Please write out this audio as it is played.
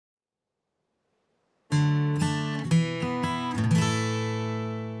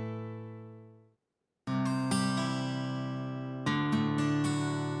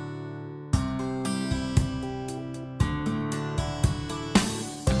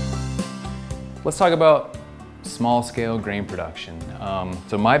Let's talk about small-scale grain production.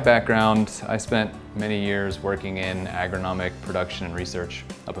 So my background, I spent many years working in agronomic production and research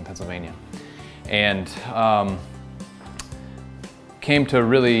up in Pennsylvania, and came to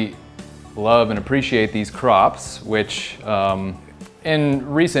really love and appreciate these crops, which in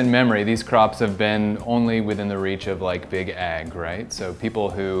recent memory, these crops have been only within the reach of like big ag, right? So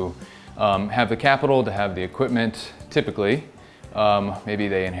people who have the capital to have the equipment, typically, maybe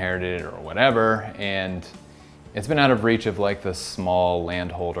they inherited it or whatever, and it's been out of reach of like the small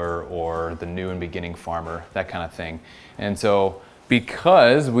landholder or the new and beginning farmer, that kind of thing. And so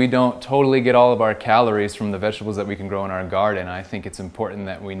because we don't totally get all of our calories from the vegetables that we can grow in our garden, I think it's important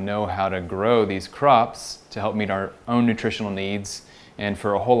that we know how to grow these crops to help meet our own nutritional needs and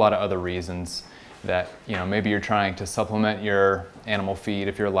for a whole lot of other reasons that, you know, maybe you're trying to supplement your animal feed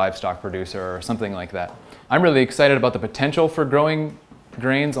if you're a livestock producer or something like that. I'm really excited about the potential for growing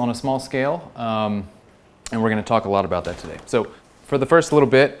grains on a small scale. And we're going to talk a lot about that today. So for the first little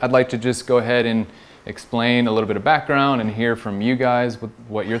bit, I'd like to just go ahead and explain a little bit of background and hear from you guys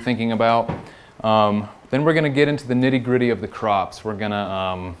what you're thinking about. Then we're going to get into the nitty-gritty of the crops. We're going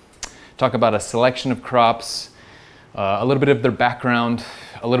to talk about a selection of crops, a little bit of their background,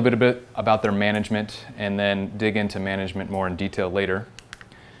 a little bit about their management, and then dig into management more in detail later.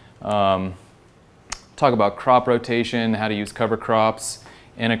 Talk about crop rotation, how to use cover crops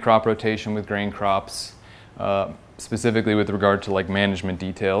in a crop rotation with grain crops. Specifically with regard to like management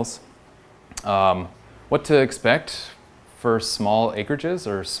details. What to expect for small acreages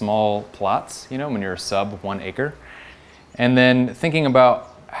or small plots, you know, when you're sub 1 acre. And then thinking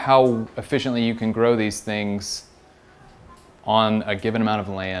about how efficiently you can grow these things on a given amount of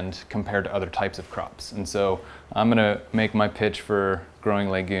land compared to other types of crops. And so I'm gonna make my pitch for growing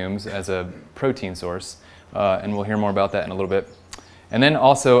legumes as a protein source, and we'll hear more about that in a little bit. And then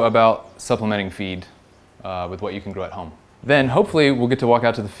also about supplementing feed with what you can grow at home. Then hopefully we'll get to walk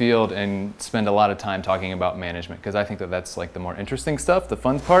out to the field and spend a lot of time talking about management, because I think that that's like the more interesting stuff. The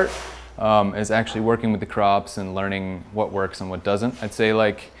fun part is actually working with the crops and learning what works and what doesn't. I'd say,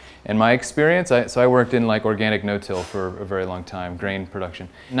 like, in my experience, so I worked in like organic no-till for a very long time, grain production.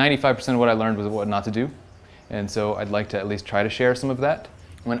 95% of what I learned was what not to do. And so I'd like to at least try to share some of that.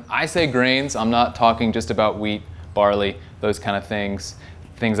 When I say grains, I'm not talking just about wheat, barley, those kind of things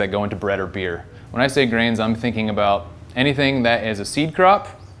that go into bread or beer. When I say grains, I'm thinking about anything that is a seed crop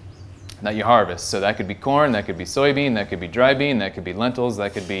that you harvest. So that could be corn, that could be soybean, that could be dry bean, that could be lentils,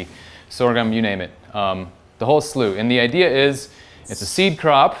 that could be sorghum, you name it. The whole slew. And the idea is it's a seed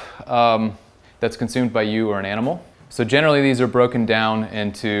crop that's consumed by you or an animal. So generally these are broken down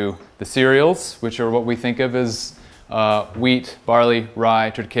into the cereals, which are what we think of as wheat, barley,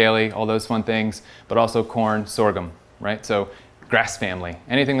 rye, triticale, all those fun things, but also corn, sorghum, right? So grass family.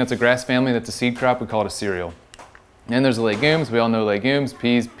 Anything that's a grass family that's a seed crop, we call it a cereal. And then there's the legumes. We all know legumes,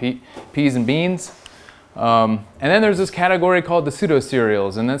 peas and beans. And then there's this category called the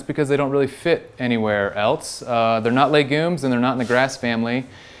pseudo-cereals, and that's because they don't really fit anywhere else. They're not legumes and they're not in the grass family,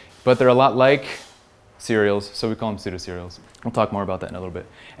 but they're a lot like cereals, so we call them pseudo-cereals. We'll talk more about that in a little bit.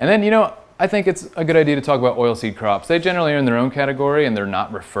 And then, you know, I think it's a good idea to talk about oilseed crops. They generally are in their own category and they're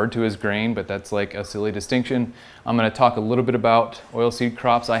not referred to as grain, but that's like a silly distinction. I'm going to talk a little bit about oilseed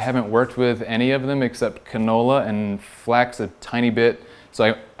crops. I haven't worked with any of them except canola and flax a tiny bit,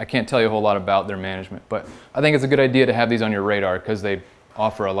 so I can't tell you a whole lot about their management. But I think it's a good idea to have these on your radar because they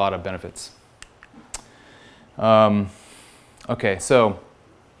offer a lot of benefits. Okay, so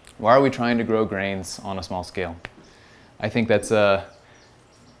why are we trying to grow grains on a small scale? I think that's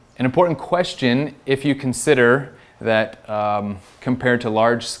an important question if you consider that compared to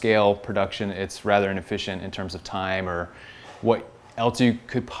large-scale production, it's rather inefficient in terms of time or what else you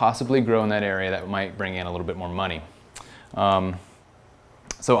could possibly grow in that area that might bring in a little bit more money.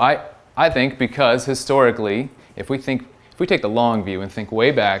 So I think because historically, if we take the long view and think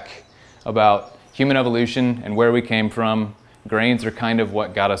way back about human evolution and where we came from, grains are kind of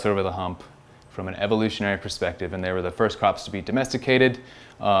what got us over the hump from an evolutionary perspective, and they were the first crops to be domesticated,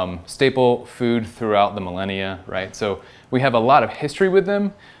 staple food throughout the millennia, right? So we have a lot of history with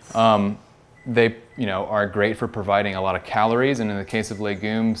them. They, you know, are great for providing a lot of calories, and in the case of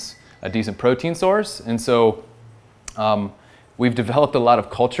legumes, a decent protein source. And so we've developed a lot of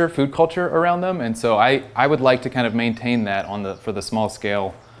culture, food culture around them, and so I would like to kind of maintain that for the small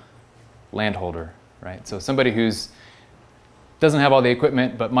scale landholder, right? So somebody who's doesn't have all the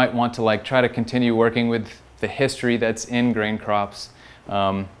equipment but might want to like try to continue working with the history that's in grain crops,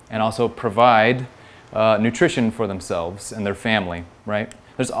 and also provide nutrition for themselves and their family, right?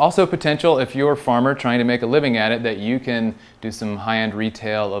 There's also potential, if you're a farmer trying to make a living at it, that you can do some high-end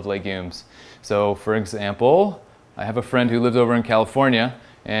retail of legumes. So for example, I have a friend who lives over in California,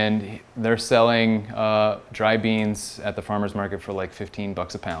 and they're selling dry beans at the farmer's market for like 15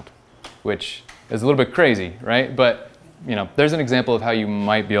 bucks a pound, which is a little bit crazy, right? But you know, there's an example of how you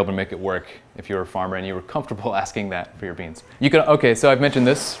might be able to make it work if you're a farmer and you were comfortable asking that for your beans. You can, okay, so I've mentioned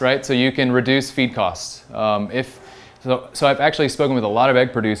this, right? So you can reduce feed costs. So I've actually spoken with a lot of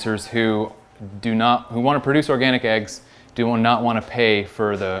egg producers who want to produce organic eggs, do not want to pay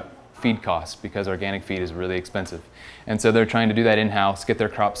for the feed costs because organic feed is really expensive. And so they're trying to do that in-house, get their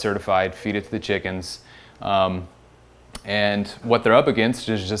crop certified, feed it to the chickens. And what they're up against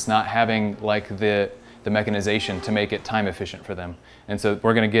is just not having like the mechanization to make it time efficient for them. And so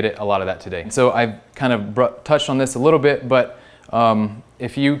we're going to get at a lot of that today. So I've kind of touched on this a little bit, but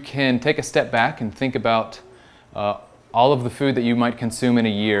if you can take a step back and think about all of the food that you might consume in a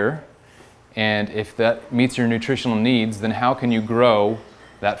year, and if that meets your nutritional needs, then how can you grow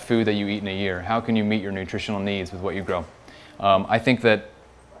that food that you eat in a year? How can you meet your nutritional needs with what you grow? I think that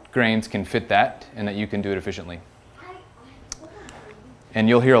grains can fit that and that you can do it efficiently. And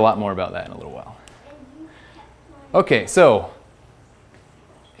you'll hear a lot more about that in a little while. Okay, so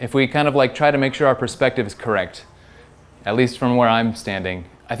if we kind of like try to make sure our perspective is correct, at least from where I'm standing,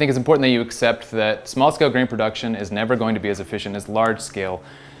 I think it's important that you accept that small-scale grain production is never going to be as efficient as large-scale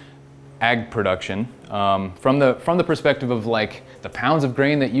ag production from the perspective of like the pounds of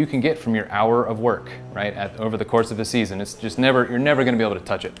grain that you can get from your hour of work, right, over the course of the season. It's just you're never going to be able to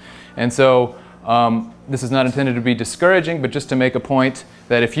touch it. And so this is not intended to be discouraging, but just to make a point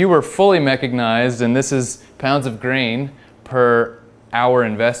that if you were fully mechanized, and this is pounds of grain per hour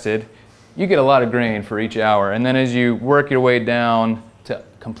invested, you get a lot of grain for each hour. And then as you work your way down to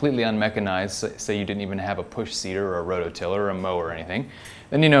completely unmechanized, say you didn't even have a push seeder or a rototiller or a mower or anything,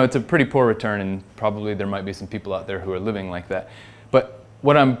 then you know it's a pretty poor return, and probably there might be some people out there who are living like that. But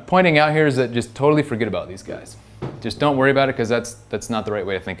what I'm pointing out here is that just totally forget about these guys. Just don't worry about it, because that's not the right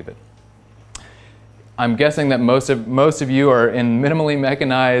way to think of it. I'm guessing that most of you are in minimally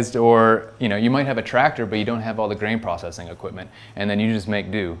mechanized, or you might have a tractor, but you don't have all the grain processing equipment, and then you just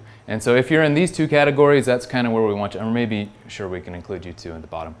make do. And so if you're in these two categories, that's kind of where we want you, or maybe sure we can include you too at the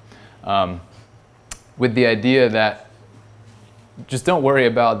bottom, with the idea that just don't worry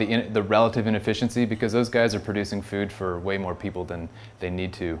about the relative inefficiency, because those guys are producing food for way more people than they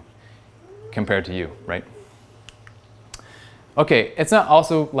need to compared to you, right? Okay, it's not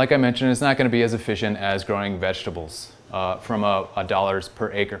also, like I mentioned, it's not going to be as efficient as growing vegetables from a dollars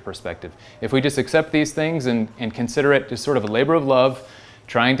per acre perspective. If we just accept these things and consider it just sort of a labor of love,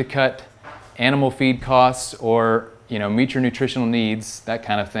 trying to cut animal feed costs or meet your nutritional needs, that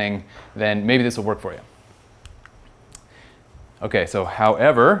kind of thing, then maybe this will work for you. Okay, so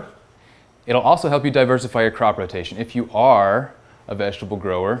however, it'll also help you diversify your crop rotation. If you are a vegetable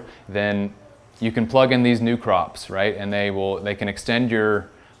grower, then you can plug in these new crops, right? And they can extend your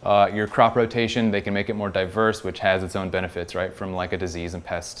crop rotation. They can make it more diverse, which has its own benefits, right? From like a disease and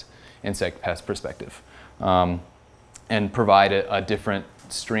insect pest perspective, and provide a different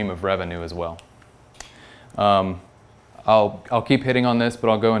stream of revenue as well. I'll keep hitting on this, but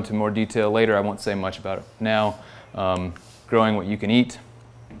I'll go into more detail later. I won't say much about it now. Growing what you can eat.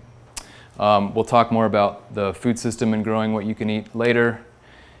 We'll talk more about the food system and growing what you can eat later.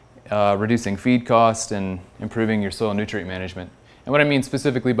 Reducing feed costs and improving your soil nutrient management. And what I mean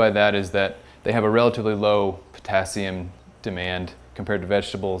specifically by that is that they have a relatively low potassium demand compared to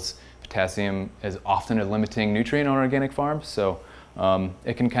vegetables. Potassium is often a limiting nutrient on organic farms, so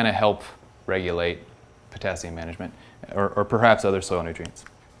it can kind of help regulate potassium management or perhaps other soil nutrients.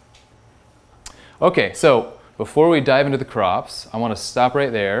 Okay, so before we dive into the crops, I want to stop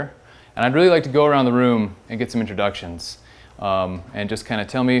right there, and I'd really like to go around the room and get some introductions. And just kind of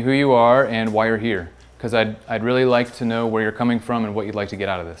tell me who you are and why you're here, because I'd really like to know where you're coming from and what you'd like to get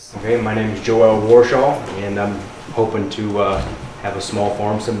out of this. Okay, my name is Joel Warshaw, and I'm hoping to have a small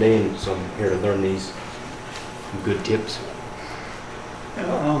farm someday, and so I'm here to learn these good tips.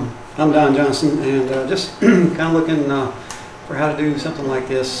 I'm Don Johnson, and just kind of looking for how to do something like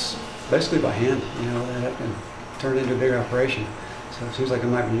this, basically by hand, that can turn into a bigger operation. So it seems like it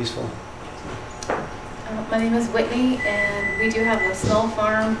might be useful. My name is Whitney, and we do have a small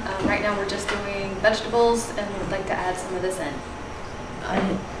farm. Right now we're just doing vegetables, and would like to add some of this in.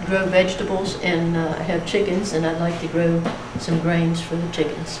 I grow vegetables, and I have chickens, and I'd like to grow some grains for the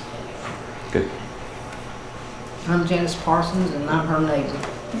chickens. Good. I'm Janice Parsons, and I'm her neighbor.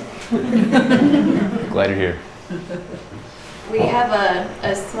 Glad you're here. We have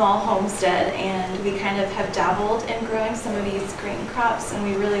a small homestead, and we kind of have dabbled in growing some of these grain crops, and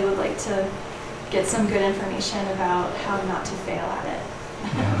we really would like to get some good information about how not to fail at it.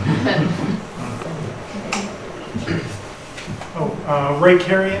 Ray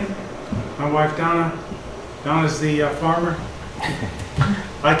Carrion, my wife Donna. Donna's the farmer.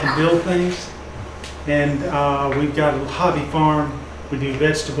 I can build things, and we've got a hobby farm. We do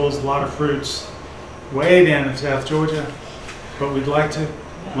vegetables, a lot of fruits, way down in South Georgia, but we'd like to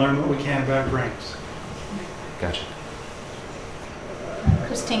learn what we can about grains. Gotcha.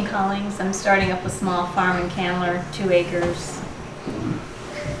 Christine Collings. I'm starting up a small farm in Candler, 2 acres.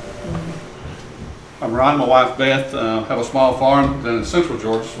 I'm Ron, my wife Beth, have a small farm down in Central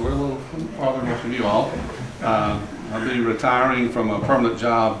Georgia, so we're a little farther north than you all. I'll be retiring from a permanent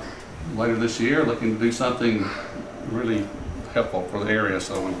job later this year, looking to do something really helpful for the area.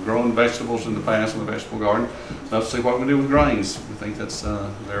 So we've grown vegetables in the past in the vegetable garden. So let's see what we can do with grains. We think that's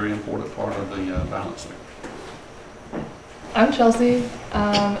a very important part of the balance there. I'm Chelsea,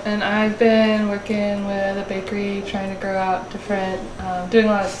 and I've been working with a bakery trying to grow out different, doing a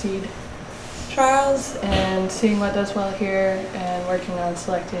lot of seed trials and seeing what does well here, and working on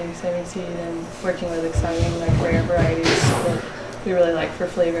selecting, saving seed, and working with exciting like rare varieties that we really like for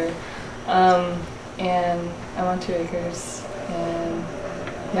flavor. And I'm on 2 acres, and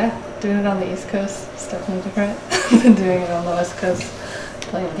yeah, doing it on the East Coast is definitely different than doing it on the West Coast,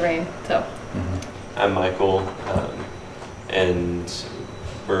 playing with rain. So. I'm Michael, and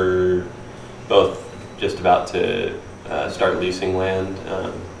we're both just about to start leasing land.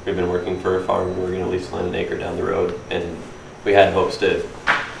 We've been working for a farm. We're going to lease land an acre down the road, and we had hopes to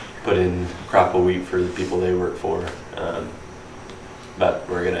put in crop of wheat for the people they work for. But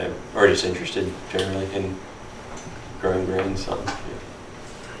we're just interested generally in growing grains. So,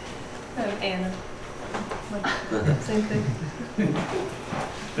 yeah. Anna. Same thing.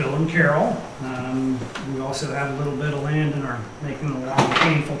 Bill and Carol. We also have a little bit of land and are making a long,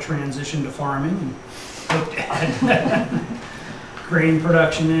 painful transition to farming, and hope to add grain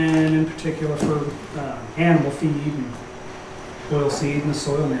production in particular for animal feed and oil seed and the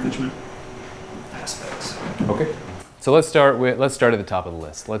soil management aspects. Okay. So let's start at the top of the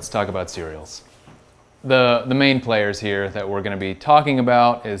list. Let's talk about cereals. The main players here that we're going to be talking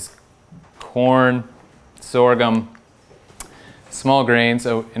about is corn, sorghum, small grains.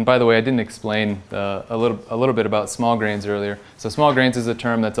 Oh, and by the way, I didn't explain a little bit about small grains earlier. So small grains is a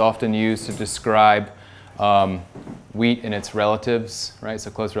term that's often used to describe wheat and its relatives, right? So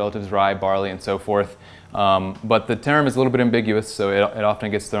close relatives, rye, barley, and so forth. But the term is a little bit ambiguous, so it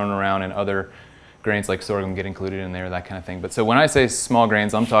often gets thrown around, and other grains like sorghum get included in there, that kind of thing. But so when I say small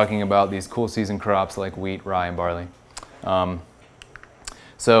grains, I'm talking about these cool season crops like wheat, rye, and barley.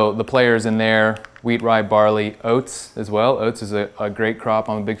 So the players in there, wheat, rye, barley, oats as well. Oats is a great crop.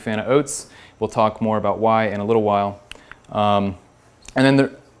 I'm a big fan of oats. We'll talk more about why in a little while. And then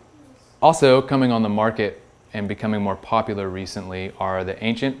they're also coming on the market and becoming more popular recently are the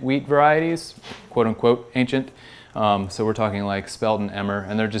ancient wheat varieties, quote unquote ancient. So we're talking like Spelt and Emmer,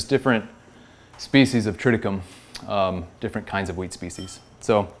 and they're just different species of triticum, different kinds of wheat species.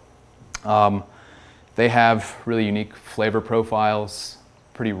 So they have really unique flavor profiles,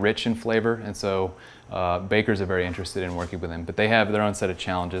 pretty rich in flavor, and so bakers are very interested in working with them. But they have their own set of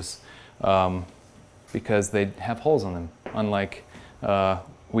challenges because they have holes on them, unlike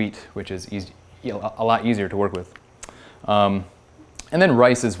wheat, which is a lot easier to work with. And then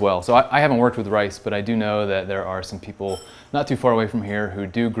rice as well. So I haven't worked with rice, but I do know that there are some people not too far away from here who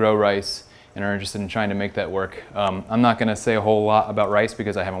do grow rice and are interested in trying to make that work. I'm not going to say a whole lot about rice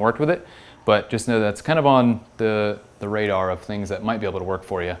because I haven't worked with it, but just know that's kind of on the radar of things that might be able to work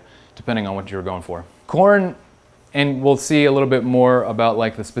for you, depending on what you're going for. Corn, and we'll see a little bit more about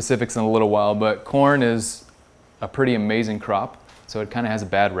like the specifics in a little while, but corn is a pretty amazing crop. So it kind of has a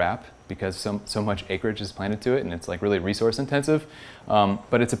bad rap because so much acreage is planted to it, and it's like really resource intensive.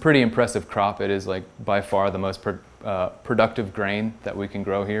 But it's a pretty impressive crop. It is like by far the most productive grain that we can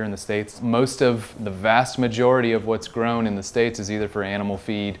grow here in the States. Most of the vast majority of what's grown in the States is either for animal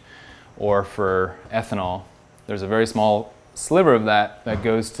feed or for ethanol. There's a very small sliver of that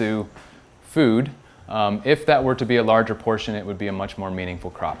goes to food. If that were to be a larger portion, it would be a much more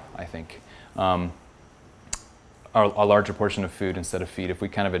meaningful crop, I think. A larger portion of food instead of feed if we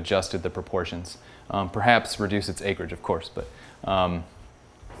kind of adjusted the proportions. Perhaps reduce its acreage, of course, but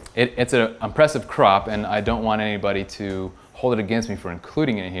it's an impressive crop, and I don't want anybody to hold it against me for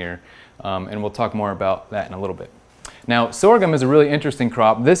including it here, and we'll talk more about that in a little bit. Now, sorghum is a really interesting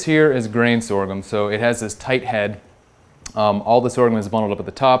crop. This here is grain sorghum, so it has this tight head. All the sorghum is bundled up at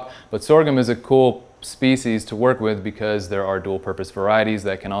the top, but sorghum is a cool species to work with because there are dual purpose varieties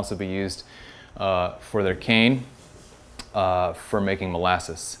that can also be used for their cane for making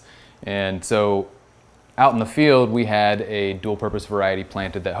molasses. And so out in the field we had a dual purpose variety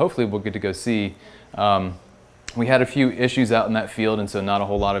planted that hopefully we'll get to go see. We had a few issues out in that field, and so not a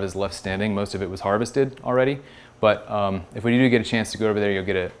whole lot of it is left standing. Most of it was harvested already. But if we do get a chance to go over there, you'll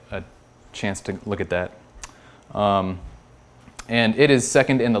get a chance to look at that. And it is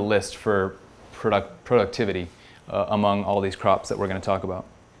second in the list for productivity among all these crops that we're going to talk about.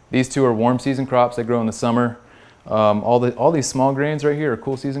 These two are warm season crops that grow in the summer. All these small grains right here are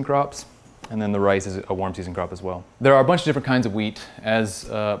cool season crops. And then the rice is a warm season crop as well. There are a bunch of different kinds of wheat, as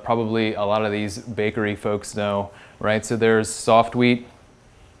probably a lot of these bakery folks know, right? So there's soft wheat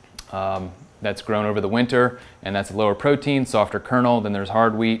that's grown over the winter, and that's lower protein, softer kernel. Then there's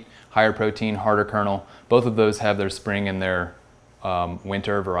hard wheat, higher protein, harder kernel. Both of those have their spring and their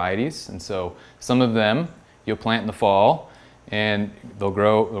winter varieties. And so some of them you'll plant in the fall, and they'll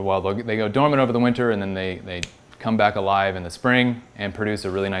grow, well, they go dormant over the winter, and then they come back alive in the spring and produce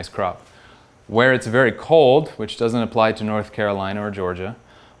a really nice crop. Where it's very cold, which doesn't apply to North Carolina or Georgia,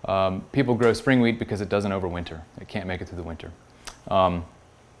 people grow spring wheat because it doesn't overwinter. It can't make it through the winter.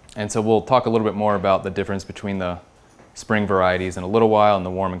 And so we'll talk a little bit more about the difference between the spring varieties in a little while and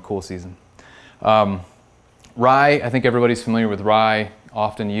the warm and cool season. Rye, I think everybody's familiar with rye,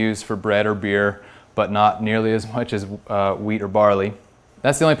 often used for bread or beer, but not nearly as much as wheat or barley.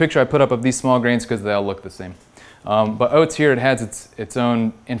 That's the only picture I put up of these small grains because they all look the same. But oats here, it has its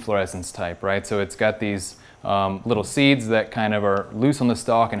own inflorescence type, right? So it's got these little seeds that kind of are loose on the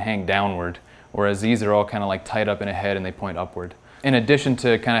stalk and hang downward, whereas these are all kind of like tied up in a head and they point upward. In addition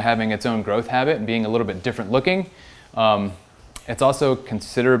to kind of having its own growth habit and being a little bit different looking, it's also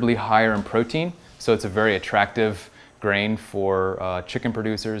considerably higher in protein. So it's a very attractive grain for chicken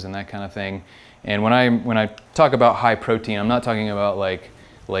producers and that kind of thing. And when I talk about high protein, I'm not talking about like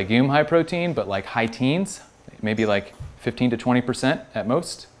legume high protein, but like high teens. Maybe like 15 to 20% at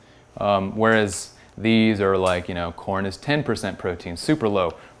most, whereas these are like, you know, corn is 10% protein, super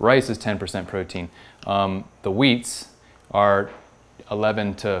low. Rice is 10% protein. The wheats are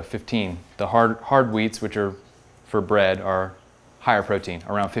 11 to 15. The hard wheats, which are for bread, are higher protein,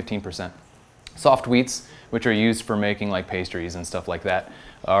 around 15%. Soft wheats, which are used for making like pastries and stuff like that,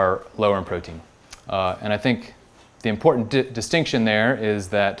 are lower in protein. And I think the important distinction there is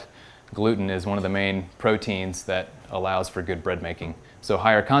that gluten is one of the main proteins that allows for good bread making. So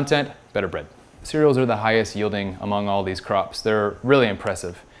higher content, better bread. Cereals are the highest yielding among all these crops. They're really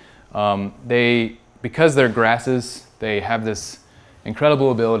impressive. Because they're grasses, they have this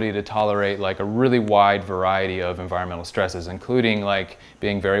incredible ability to tolerate like a really wide variety of environmental stresses, including like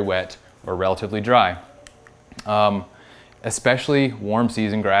being very wet or relatively dry. Especially warm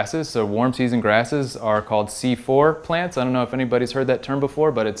season grasses. So warm season grasses are called C4 plants. I don't know if anybody's heard that term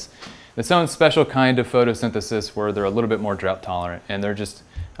before, but it's its own special kind of photosynthesis where they're a little bit more drought tolerant. And they're just,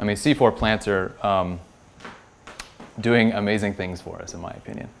 I mean, C4 plants are doing amazing things for us, in my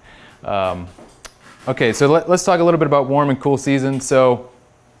opinion. Okay, so let's talk a little bit about warm and cool season. So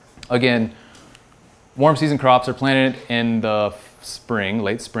again, warm season crops are planted in the spring,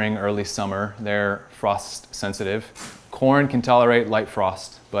 late spring, early summer. They're frost sensitive. Corn can tolerate light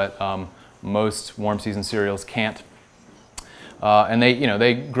frost, but most warm season cereals can't. And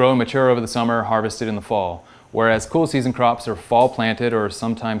they grow and mature over the summer, harvested in the fall. Whereas cool season crops are fall planted or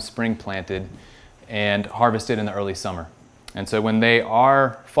sometimes spring planted and harvested in the early summer. And so when they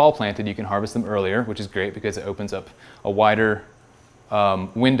are fall planted, you can harvest them earlier, which is great because it opens up a wider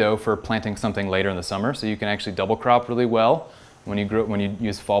window for planting something later in the summer. So you can actually double crop really well when you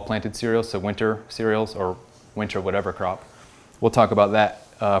use fall planted cereals, so winter cereals or winter whatever crop. We'll talk about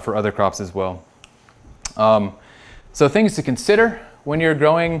that for other crops as well. So things to consider when you're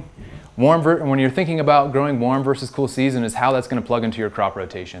growing when you're thinking about growing warm versus cool season is how that's going to plug into your crop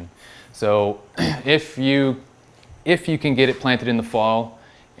rotation. So if you can get it planted in the fall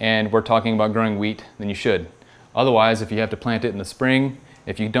and we're talking about growing wheat, then you should. Otherwise, if you have to plant it in the spring,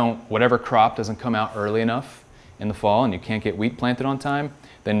 if you don't, whatever crop doesn't come out early enough in the fall and you can't get wheat planted on time,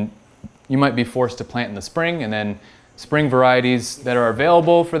 then you might be forced to plant in the spring, and then spring varieties that are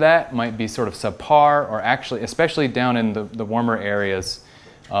available for that might be sort of subpar, or actually, especially down in the warmer areas,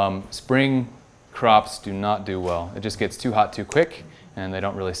 spring crops do not do well. It just gets too hot too quick and they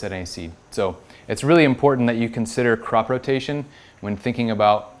don't really set any seed. So it's really important that you consider crop rotation when thinking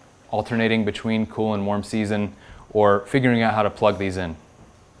about alternating between cool and warm season or figuring out how to plug these in.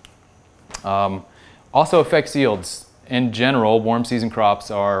 Also affects yields. In general, warm season crops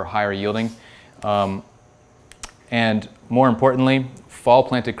are higher yielding. And more importantly, fall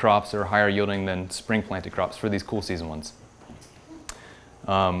planted crops are higher yielding than spring planted crops for these cool season ones.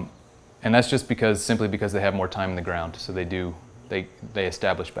 And that's just simply because they have more time in the ground, so they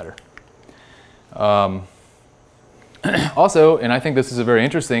establish better. Also, and I think this is a very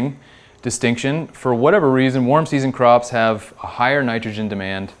interesting distinction, for whatever reason, warm season crops have a higher nitrogen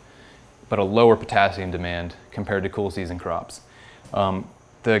demand, but a lower potassium demand compared to cool season crops.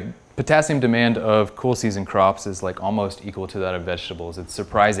 The potassium demand of cool season crops is like almost equal to that of vegetables. It's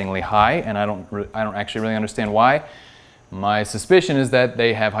surprisingly high, and I don't actually really understand why. My suspicion is that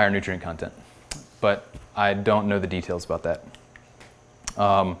they have higher nutrient content, but I don't know the details about that.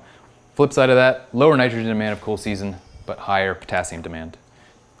 Flip side of that, lower nitrogen demand of cool season, but higher potassium demand.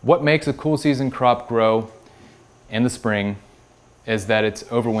 What makes a cool season crop grow in the spring is that it's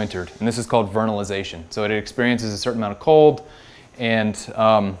overwintered, and this is called vernalization. So it experiences a certain amount of cold, and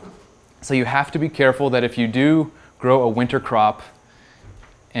so you have to be careful that if you do grow a winter crop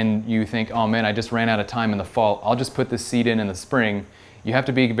and you think, oh man, I just ran out of time in the fall, I'll just put this seed in the spring, you have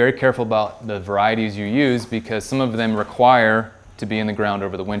to be very careful about the varieties you use, because some of them require to be in the ground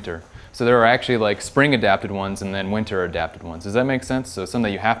over the winter. So there are actually like spring adapted ones and then winter adapted ones. Does that make sense? So some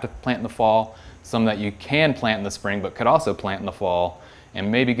that you have to plant in the fall, some that you can plant in the spring but could also plant in the fall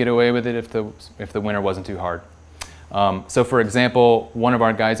and maybe get away with it if the winter wasn't too hard. So for example, one of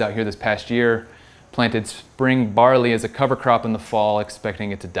our guys out here this past year planted spring barley as a cover crop in the fall,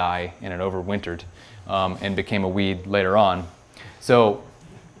 expecting it to die, and it overwintered and became a weed later on. So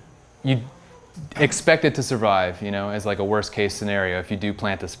you expect it to survive, as like a worst case scenario if you do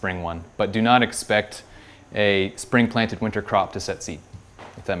plant a spring one, but do not expect a spring planted winter crop to set seed,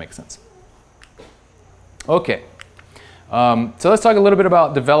 if that makes sense. Okay, so let's talk a little bit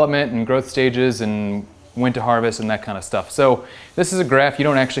about development and growth stages and when to harvest and that kind of stuff. So this is a graph, you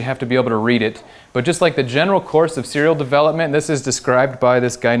don't actually have to be able to read it, but just like the general course of cereal development, this is described by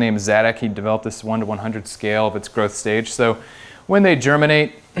this guy named Zadok. He developed this 1 to 100 scale of its growth stage. So when they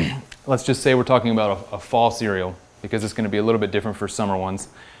germinate, let's just say we're talking about a fall cereal, because it's going to be a little bit different for summer ones.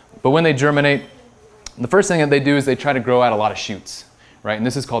 But when they germinate, the first thing that they do is they try to grow out a lot of shoots, right? And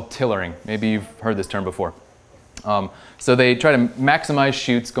this is called tillering. Maybe you've heard this term before. So they try to maximize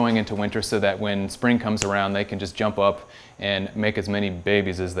shoots going into winter so that when spring comes around, they can just jump up and make as many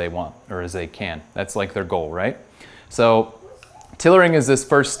babies as they want, or as they can. That's like their goal, right? So tillering is this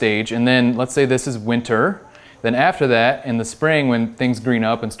first stage, and then let's say this is winter. Then after that, in the spring, when things green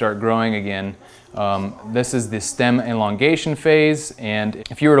up and start growing again, this is the stem elongation phase. And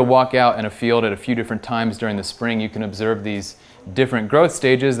if you were to walk out in a field at a few different times during the spring, you can observe these different growth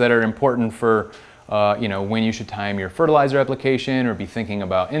stages that are important for when you should time your fertilizer application or be thinking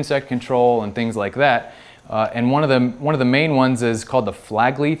about insect control and things like that. And one of the main ones is called the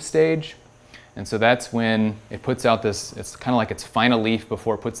flag leaf stage. And so that's when it puts out this, it's kind of like its final leaf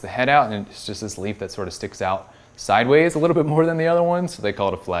before it puts the head out, and it's just this leaf that sort of sticks out sideways a little bit more than the other ones, so they call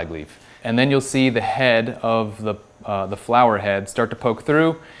it a flag leaf. And then you'll see the head of the flower head start to poke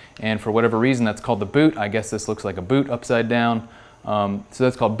through, and for whatever reason that's called the boot. I guess this looks like a boot upside down. So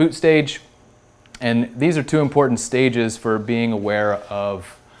that's called boot stage. And these are two important stages for being aware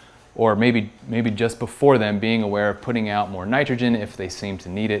of, or maybe just before them, being aware of putting out more nitrogen if they seem to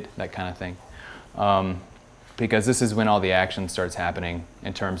need it, that kind of thing. Because this is when all the action starts happening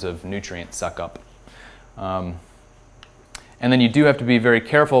in terms of nutrient suck up. And then you do have to be very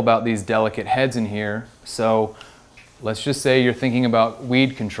careful about these delicate heads in here. So let's just say you're thinking about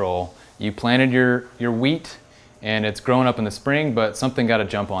weed control. You planted your wheat and it's grown up in the spring, but something got a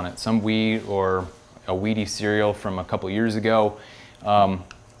jump on it. Some weed or a weedy cereal from a couple years ago.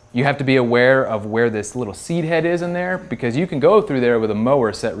 You have to be aware of where this little seed head is in there, because you can go through there with a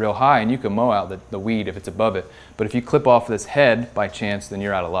mower set real high and you can mow out the weed if it's above it. But if you clip off this head by chance, then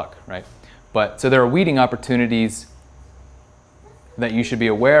you're out of luck, right? So there are weeding opportunities that you should be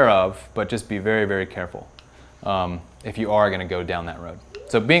aware of, but just be very, very careful if you are going to go down that road.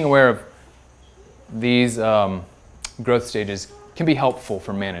 So being aware of these growth stages can be helpful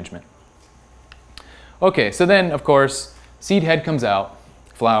for management. Okay, so then of course, seed head comes out,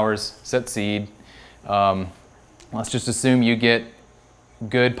 flowers, set seed. Let's just assume you get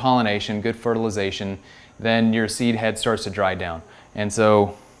good pollination, good fertilization, then your seed head starts to dry down. And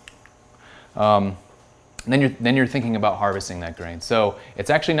so then you're thinking about harvesting that grain. So it's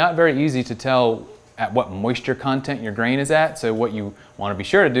actually not very easy to tell at what moisture content your grain is at. So what you want to be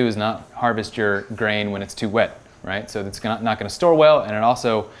sure to do is not harvest your grain when it's too wet, right? So it's not going to store well, and it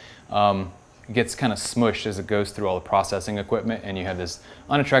also gets kind of smushed as it goes through all the processing equipment, and you have this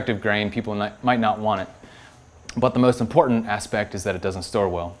unattractive grain. People might not want it. But the most important aspect is that it doesn't store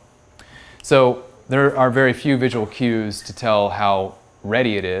well. So there are very few visual cues to tell how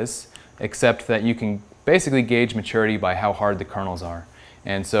ready it is, except that you can basically gauge maturity by how hard the kernels are.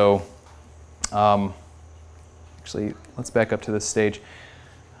 And so, actually, let's back up to this stage.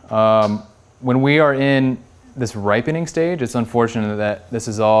 When we are in this ripening stage, it's unfortunate that this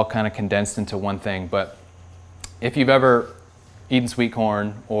is all kind of condensed into one thing, but if you've ever eaten sweet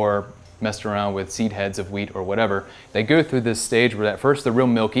corn or messed around with seed heads of wheat or whatever, they go through this stage where at first they're real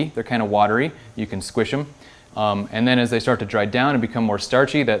milky, they're kind of watery, you can squish them, and then as they start to dry down and become more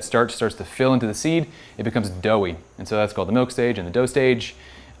starchy, that starch starts to fill into the seed, it becomes doughy, and so that's called the milk stage and the dough stage.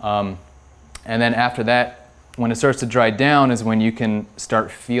 And then after that, when it starts to dry down is when you can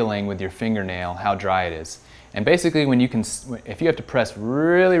start feeling with your fingernail how dry it is. And basically when you can, if you have to press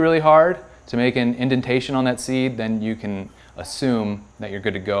really, really hard to make an indentation on that seed, then you can assume that you're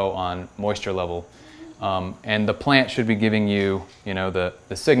good to go on moisture level. And the plant should be giving you, the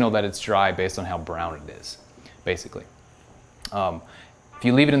signal that it's dry based on how brown it is, basically. If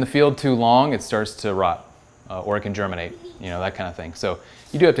you leave it in the field too long, it starts to rot, or it can germinate, that kind of thing. So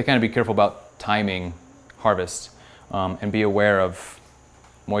you do have to kind of be careful about timing harvest and be aware of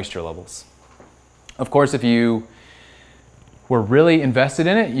moisture levels. Of course, if you were really invested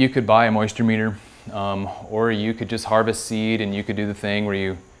in it, you could buy a moisture meter, or you could just harvest seed and you could do the thing where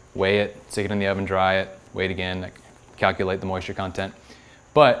you weigh it, stick it in the oven, dry it, weigh it again, calculate the moisture content.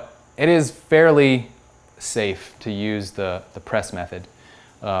 But it is fairly safe to use the press method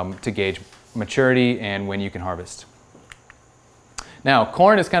to gauge maturity and when you can harvest. Now,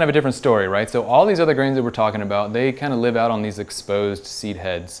 corn is kind of a different story, right? So all these other grains that we're talking about, they kind of live out on these exposed seed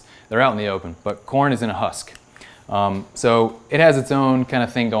heads. They're out in the open, but corn is in a husk. So it has its own kind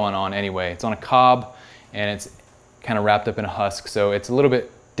of thing going on anyway. It's on a cob and it's kind of wrapped up in a husk, so it's a little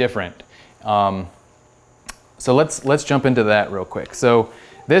bit different. So let's jump into that real quick. So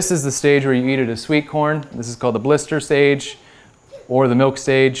this is the stage where you eat it as sweet corn. This is called the blister stage or the milk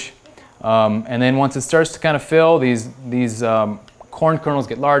stage. And then once it starts to kind of fill, these corn kernels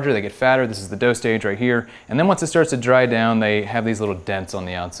get larger, they get fatter. This is the dough stage right here. And then once it starts to dry down, they have these little dents on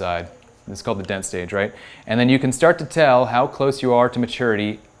the outside. It's called the dent stage, right? And then you can start to tell how close you are to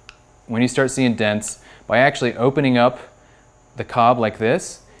maturity when you start seeing dents by actually opening up the cob like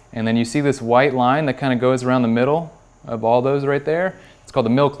this. And then you see this white line that kind of goes around the middle of all those right there. It's called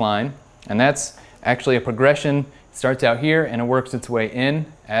the milk line. And that's actually a progression. It starts out here and it works its way in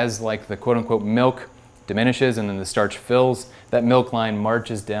as like the quote unquote milk diminishes and then the starch fills. That milk line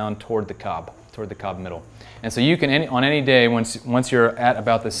marches down toward the cob middle. And so you can, on any day, once you're at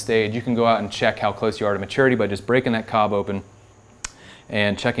about this stage, you can go out and check how close you are to maturity by just breaking that cob open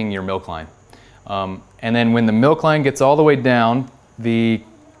and checking your milk line. And then when the milk line gets all the way down, the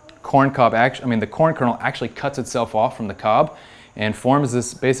corn kernel actually cuts itself off from the cob and forms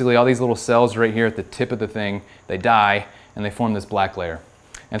this, basically all these little cells right here at the tip of the thing. They die and they form this black layer.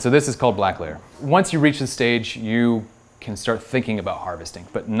 And so this is called black layer. Once you reach this stage, you can start thinking about harvesting,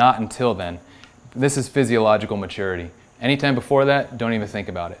 but not until then. This is physiological maturity. Anytime before that, don't even think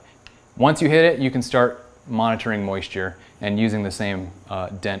about it. Once you hit it, you can start monitoring moisture and using the same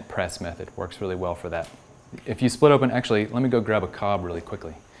dent press method. Works really well for that. If you split open, actually, let me go grab a cob really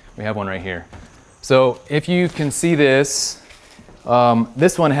quickly. We have one right here. So if you can see this,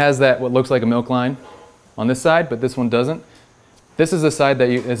 this one has what looks like a milk line on this side, but this one doesn't. This is the side that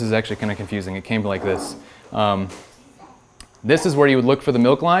this is actually kind of confusing. It came like this. This is where you would look for the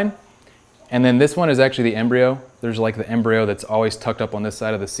milk line. And then this one is actually the embryo. There's like the embryo that's always tucked up on this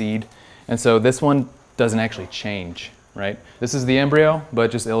side of the seed. And so this one doesn't actually change, right? This is the embryo, but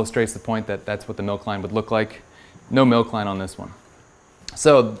it just illustrates the point that that's what the milk line would look like. No milk line on this one.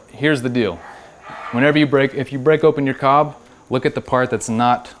 So here's the deal. If you break open your cob, look at the part that's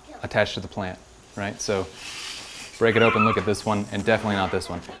not attached to the plant, right? So break it open, look at this one, and definitely not this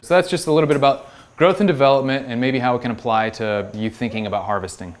one. So that's just a little bit about growth and development and maybe how it can apply to you thinking about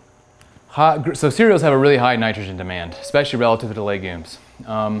harvesting. So cereals have a really high nitrogen demand, especially relative to legumes.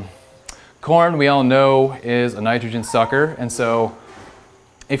 Corn, we all know, is a nitrogen sucker, and so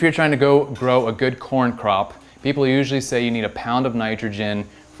if you're trying to grow a good corn crop, people usually say you need 1 pound of nitrogen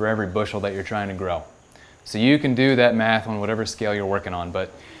for every bushel that you're trying to grow. So you can do that math on whatever scale you're working on,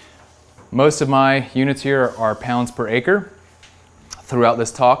 but most of my units here are pounds per acre throughout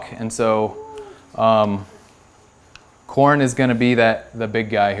this talk, and so corn is going to be the big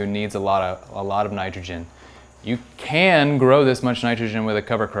guy who needs a lot of nitrogen. You can grow this much nitrogen with a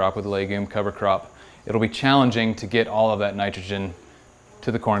cover crop, with a legume cover crop. It'll be challenging to get all of that nitrogen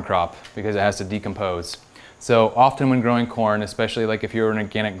to the corn crop because it has to decompose. So often when growing corn, especially like if you're an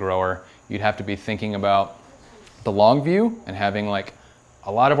organic grower, you'd have to be thinking about the long view and having like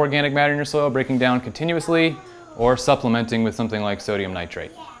a lot of organic matter in your soil, breaking down continuously, or supplementing with something like sodium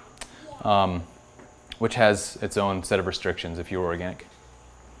nitrate, which has its own set of restrictions if you're organic.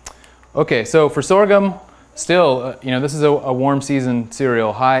 Okay, so for sorghum, still, this is a warm season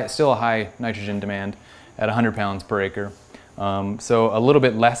cereal, still a high nitrogen demand at 100 pounds per acre. So a little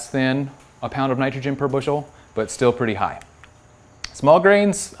bit less than a pound of nitrogen per bushel, but still pretty high. Small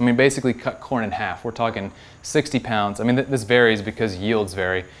grains, basically cut corn in half. We're talking 60 pounds. This varies because yields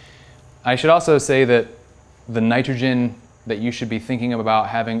vary. I should also say that the nitrogen that you should be thinking about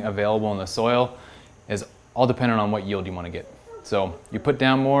having available in the soil is all dependent on what yield you want to get. So you put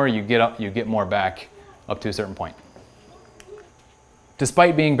down more, you get more back up to a certain point.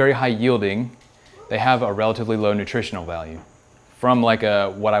 Despite being very high yielding, they have a relatively low nutritional value from like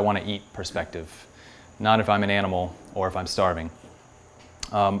a what I want to eat perspective, not if I'm an animal or if I'm starving.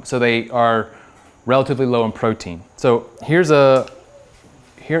 So they are relatively low in protein. So here is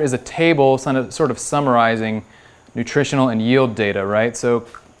a table sort of summarizing nutritional and yield data, right? So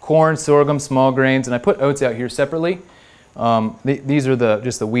corn, sorghum, small grains, and I put oats out here separately. These are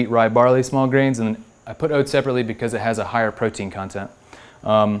just the wheat, rye, barley, small grains, and I put oats separately because it has a higher protein content.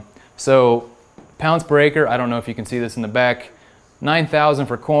 So pounds per acre, I don't know if you can see this in the back, 9,000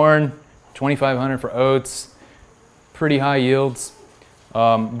 for corn, 2,500 for oats, pretty high yields,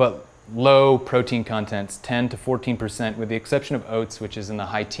 but low protein contents, 10 to 14%, with the exception of oats, which is in the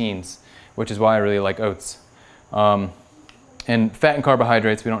high teens, which is why I really like oats. And fat and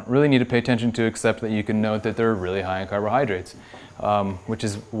carbohydrates, we don't really need to pay attention to, except that you can note that they're really high in carbohydrates, which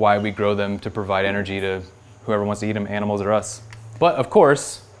is why we grow them to provide energy to whoever wants to eat them, animals or us. But of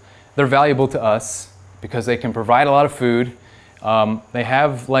course, they're valuable to us because they can provide a lot of food. They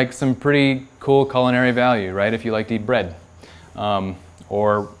have like some pretty cool culinary value, right? If you like to eat bread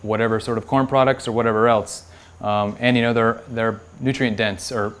or whatever sort of corn products or whatever else. And they're nutrient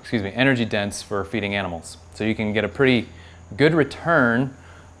dense, or excuse me, energy dense for feeding animals. So you can get a pretty good return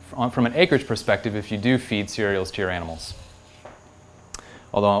from an acreage perspective if you do feed cereals to your animals.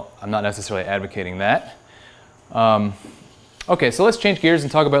 Although I'm not necessarily advocating that. Okay, so let's change gears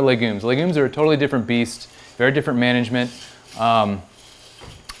and talk about legumes. Legumes are a totally different beast, very different management, and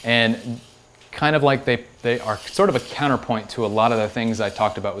kind of like they are sort of a counterpoint to a lot of the things I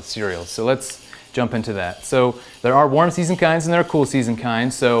talked about with cereals. So let's jump into that. So there are warm season kinds and there are cool season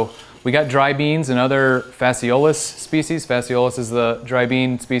kinds. So we got dry beans and other Phaseolus species. Phaseolus is the dry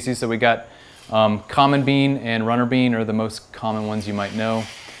bean species. So we got common bean and runner bean are the most common ones you might know.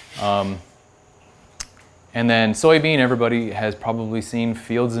 And then soybean, everybody has probably seen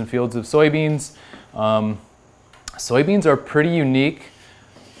fields and fields of soybeans. Soybeans are pretty unique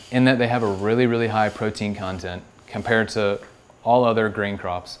in that they have a really, really high protein content compared to all other grain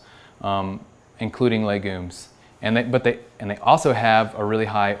crops, including legumes. And they also have a really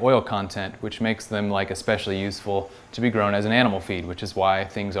high oil content, which makes them like especially useful to be grown as an animal feed, which is why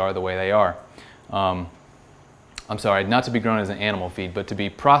things are the way they are. I'm sorry, not to be grown as an animal feed, but to be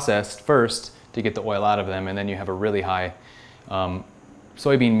processed first to get the oil out of them, and then you have a really high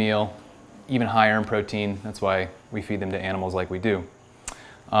soybean meal, even higher in protein. That's why we feed them to animals like we do.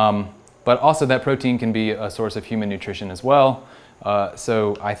 But also that protein can be a source of human nutrition as well.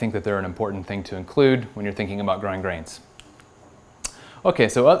 So I think that they're an important thing to include when you're thinking about growing grains. Okay,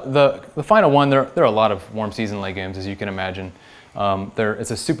 so the final one, there are a lot of warm season legumes, as you can imagine.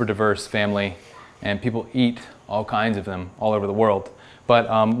 It's a super diverse family, and people eat all kinds of them all over the world. But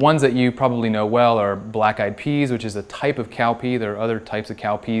ones that you probably know well are black-eyed peas, which is a type of cowpea. There are other types of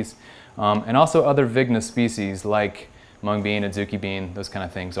cowpeas, and also other Vigna species like mung bean, adzuki bean, those kind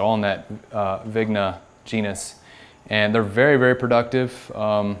of things, all in that Vigna genus. And they're very, very productive.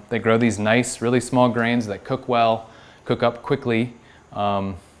 They grow these nice, really small grains that cook well, cook up quickly,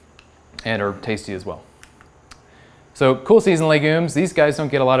 and are tasty as well. So cool season legumes, these guys don't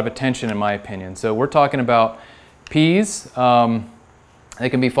get a lot of attention in my opinion. So we're talking about peas. They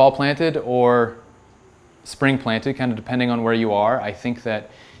can be fall planted or spring planted, kind of depending on where you are. I think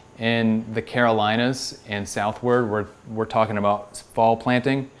that in the Carolinas and southward, we're talking about fall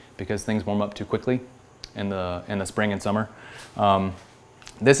planting because things warm up too quickly in the spring and summer.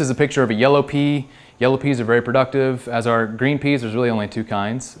 This is a picture of a yellow pea. Yellow peas are very productive, as are green peas. There's really only two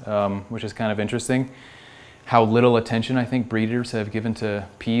kinds, which is kind of interesting. How little attention I think breeders have given to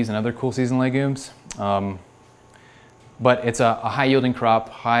peas and other cool season legumes. But it's a high yielding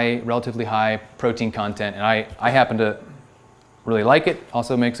crop, relatively high protein content, and I happen to really like it.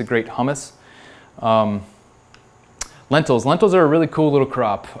 Also makes a great hummus. Lentils. Lentils are a really cool little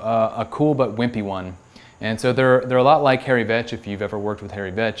crop, a cool but wimpy one. And so they're a lot like hairy vetch, if you've ever worked with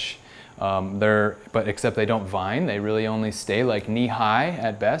hairy vetch. But except they don't vine, they really only stay like knee-high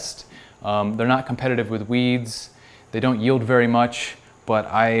at best. They're not competitive with weeds, they don't yield very much, but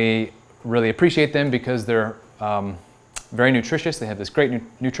I really appreciate them because they're very nutritious. They have this great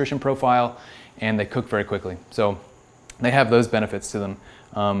nutrition profile and they cook very quickly. So they have those benefits to them.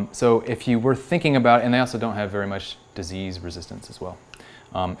 So if you were thinking about, and they also don't have very much disease resistance as well.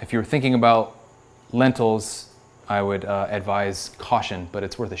 If you were thinking about lentils, I would advise caution, but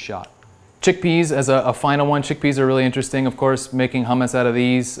it's worth a shot. Chickpeas as a final one. Chickpeas are really interesting, of course, making hummus out of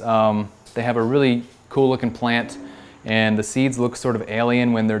these. They have a really cool looking plant and the seeds look sort of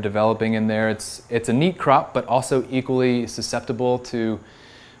alien when they're developing in there. It's a neat crop, but also equally susceptible to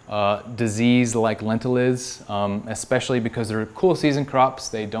disease like lentil is, especially because they're cool season crops.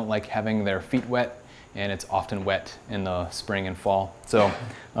 They don't like having their feet wet, and it's often wet in the spring and fall. So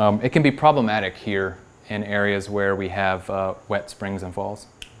it can be problematic here in areas where we have wet springs and falls.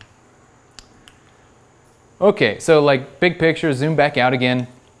 Okay, so like big picture, zoom back out again.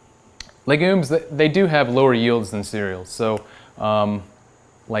 Legumes, they do have lower yields than cereals. So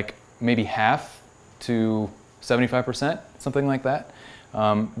like maybe half to 75%, something like that.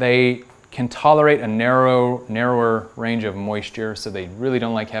 They can tolerate a narrower range of moisture, so they really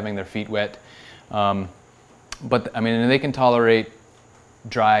don't like having their feet wet. But I mean, they can tolerate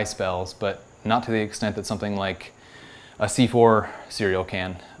dry spells, but not to the extent that something like a C4 cereal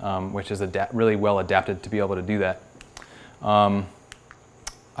can, which is really well adapted to be able to do that.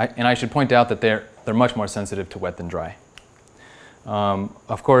 And I should point out that they're much more sensitive to wet than dry.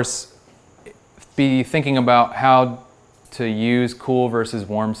 Of course, be thinking about how to use cool versus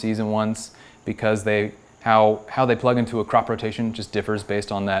warm season ones, because how they plug into a crop rotation just differs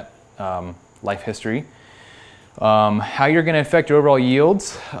based on that life history. How you're going to affect your overall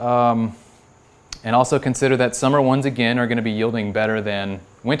yields, and also consider that summer ones again are going to be yielding better than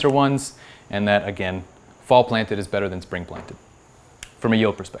winter ones, and that again fall planted is better than spring planted from a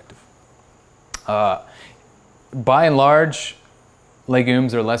yield perspective. By and large,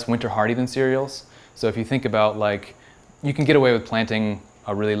 legumes are less winter hardy than cereals. So if you think about, like, you can get away with planting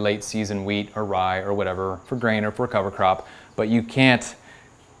a really late season wheat or rye or whatever for grain or for a cover crop, but you can't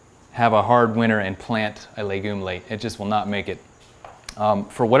have a hard winter and plant a legume late. It just will not make it.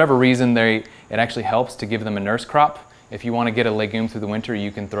 For whatever reason, it actually helps to give them a nurse crop. If you want to get a legume through the winter,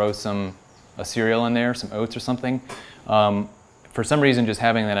 you can throw a cereal in there, some oats or something. For some reason, just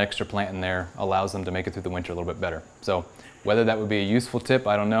having that extra plant in there allows them to make it through the winter a little bit better. So whether that would be a useful tip,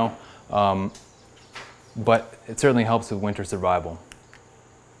 I don't know. But it certainly helps with winter survival.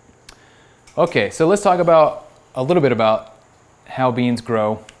 Okay, so let's talk a little bit about how beans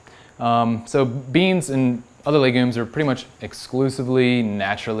grow. So beans and other legumes are pretty much exclusively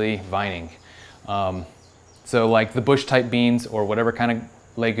naturally vining. So like the bush type beans or whatever kind of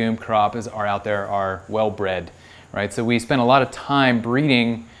legume crop are out there are well bred, right? So we spend a lot of time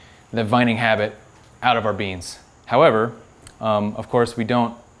breeding the vining habit out of our beans. However, of course, we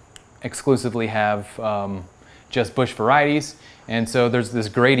don't exclusively have just bush varieties, and so there's this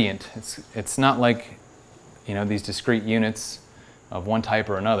gradient. It's not like, you know, these discrete units of one type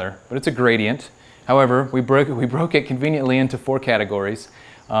or another, but it's a gradient. However, we broke it conveniently into 4 categories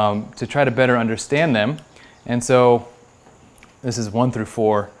to try to better understand them. And so this is 1 through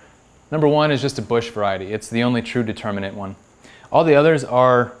 4. Number 1 is just a bush variety. It's the only true determinate one. All the others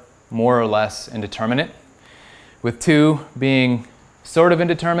are more or less indeterminate, with 2 being sort of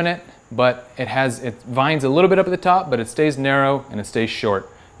indeterminate, but it vines a little bit up at the top, but it stays narrow and it stays short.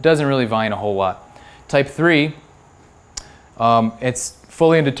 It doesn't really vine a whole lot. Type 3, it's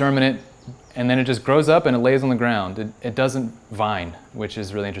fully indeterminate, and then it just grows up and it lays on the ground. It doesn't vine, which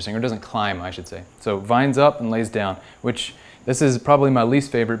is really interesting, or it doesn't climb, I should say. So vines up and lays down, which this is probably my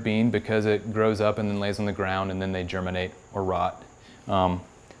least favorite bean because it grows up and then lays on the ground and then they germinate or rot.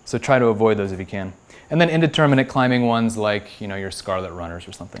 So try to avoid those if you can. And then indeterminate climbing ones like, you know, your scarlet runners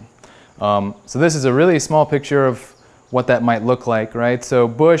or something. So this is a really small picture of what that might look like, right? So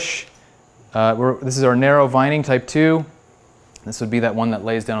bush, this is our narrow vining type 2. This would be that one that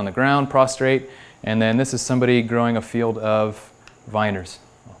lays down on the ground, prostrate. And then this is somebody growing a field of viners,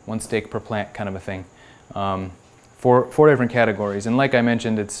 1 stake per plant kind of a thing. 4 different categories. And like I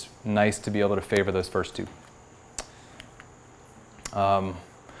mentioned, it's nice to be able to favor those first 2.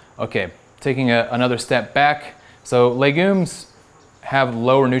 Okay, taking another step back. So legumes have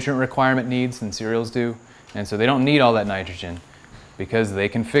lower nutrient requirement needs than cereals do. And so they don't need all that nitrogen because they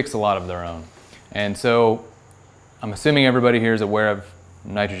can fix a lot of their own. And so I'm assuming everybody here is aware of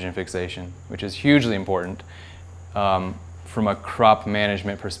nitrogen fixation, which is hugely important from a crop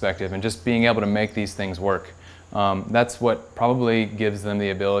management perspective and just being able to make these things work. That's what probably gives them the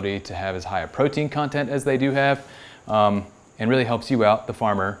ability to have as high a protein content as they do have, and really helps you out, the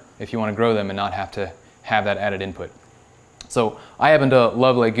farmer, if you want to grow them and not have to have that added input. So I happen to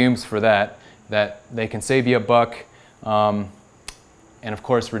love legumes for that they can save you a buck, and of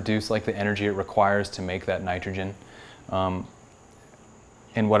course reduce like the energy it requires to make that nitrogen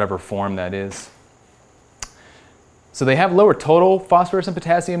in whatever form that is. So they have lower total phosphorus and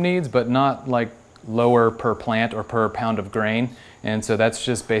potassium needs, but not like lower per plant or per pound of grain. And so that's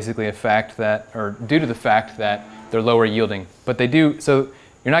just basically a fact that, or due to the fact that they're lower yielding. But they do, so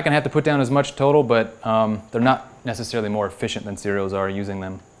you're not going to have to put down as much total, but they're not necessarily more efficient than cereals are using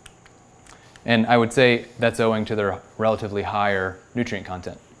them. And I would say that's owing to their relatively higher nutrient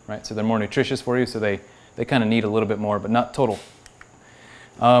content, right? So they're more nutritious for you, so they kind of need a little bit more, but not total.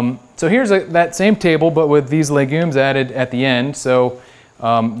 So here's that same table, but with these legumes added at the end. So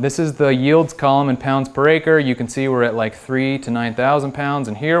this is the yields column in pounds per acre. You can see we're at like 3,000 to 9,000 pounds,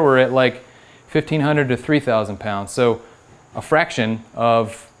 and here we're at like 1,500 to 3,000 pounds. So a fraction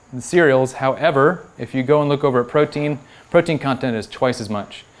of the cereals. However, if you go and look over at protein content is twice as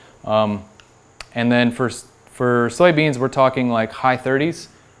much. And then for soybeans, we're talking like high 30s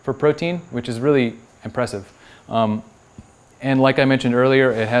for protein, which is really impressive. And like I mentioned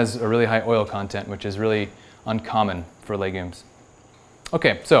earlier, it has a really high oil content, which is really uncommon for legumes.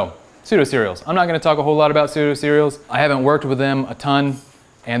 Okay, so pseudo cereals. I'm not going to talk a whole lot about pseudo cereals. I haven't worked with them a ton,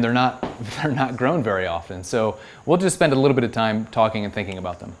 and they're not grown very often. So we'll just spend a little bit of time talking and thinking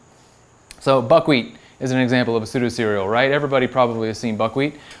about them. So buckwheat is an example of a pseudo cereal, right? Everybody probably has seen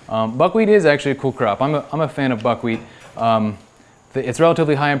buckwheat. Buckwheat is actually a cool crop. I'm a fan of buckwheat. It's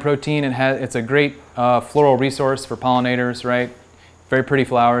relatively high in protein and it's a great floral resource for pollinators, right? Very pretty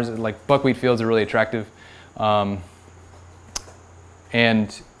flowers. Like buckwheat fields are really attractive.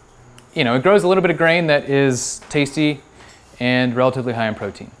 And you know, it grows a little bit of grain that is tasty and relatively high in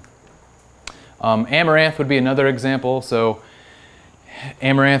protein. Amaranth would be another example. So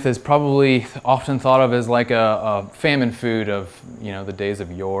amaranth is probably often thought of as like a famine food of, you know, the days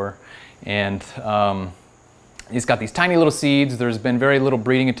of yore. And it's got these tiny little seeds. There's been very little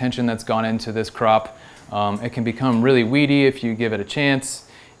breeding attention that's gone into this crop. It can become really weedy if you give it a chance.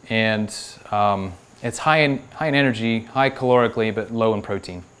 And it's high in energy, high calorically, but low in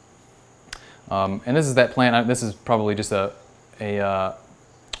protein. And this is that plant. This is probably just a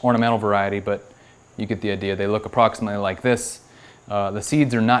ornamental variety, but you get the idea. They look approximately like this. The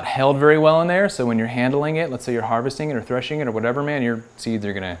seeds are not held very well in there, so when you're handling it, let's say you're harvesting it or threshing it or whatever, man, your seeds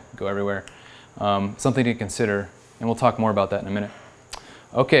are gonna go everywhere. Something to consider, and we'll talk more about that in a minute.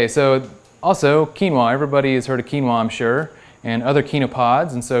 Okay, so also quinoa. Everybody has heard of quinoa, I'm sure, and other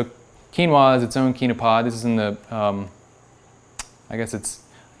quinopods. And so quinoa is its own quinopod. This is in the, I guess it's,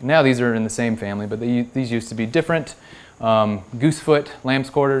 now these are in the same family, but these used to be different. Goosefoot, lamb's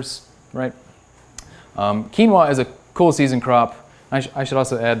quarters, right? Quinoa is a cool season crop. I should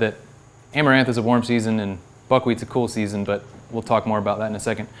also add that amaranth is a warm season and buckwheat's a cool season, but we'll talk more about that in a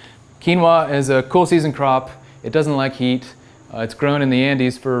second. Quinoa is a cool season crop. It doesn't like heat. It's grown in the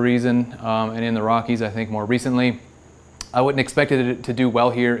Andes for a reason, and in the Rockies, I think, more recently. I wouldn't expect it to do well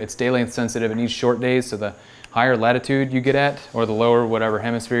here. It's day length sensitive. It needs short days, so the higher latitude you get at, or the lower whatever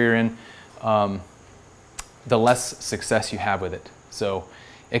hemisphere you're in, the less success you have with it. So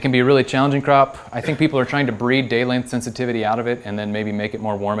it can be a really challenging crop. I think people are trying to breed day length sensitivity out of it and then maybe make it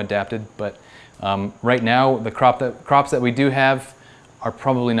more warm adapted. But right now, the crops that we do have are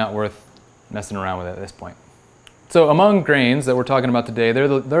probably not worth messing around with at this point. So among grains that we're talking about today, they're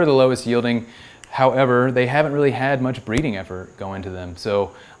the lowest yielding. However, they haven't really had much breeding effort go into them.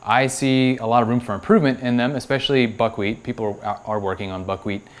 So I see a lot of room for improvement in them, especially buckwheat. People are working on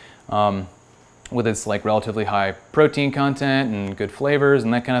buckwheat with its like relatively high protein content and good flavors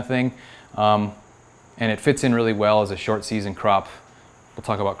and that kind of thing. And it fits in really well as a short season crop. We'll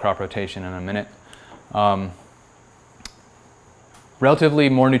talk about crop rotation in a minute. Relatively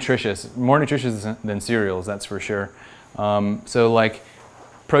more nutritious than cereals, that's for sure. So like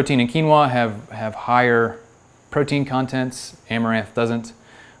protein and quinoa have higher protein contents. Amaranth doesn't.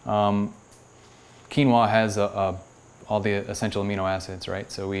 Quinoa has all the essential amino acids,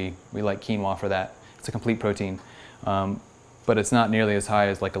 right? So we like quinoa for that. It's a complete protein, but it's not nearly as high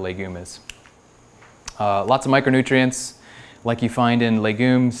as like a legume is. Lots of micronutrients like you find in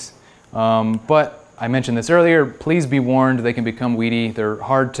legumes, but I mentioned this earlier, please be warned, they can become weedy. They're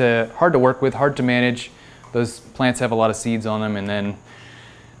hard to work with, hard to manage. Those plants have a lot of seeds on them, and then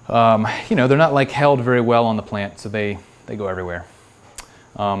you know, they're not like held very well on the plant, so they go everywhere.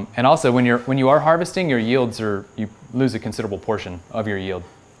 And also when you are harvesting, your yields you lose a considerable portion of your yield,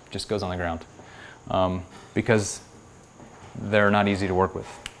 just goes on the ground. because they're not easy to work with.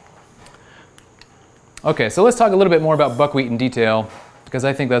 Okay, so let's talk a little bit more about buckwheat in detail, because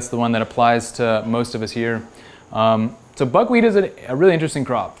I think that's the one that applies to most of us here. So buckwheat is a really interesting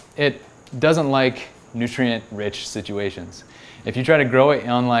crop. It doesn't like nutrient-rich situations. If you try to grow it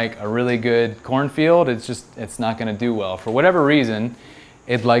on like a really good cornfield, it's not going to do well. For whatever reason,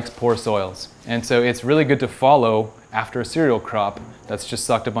 it likes poor soils. And so it's really good to follow after a cereal crop that's just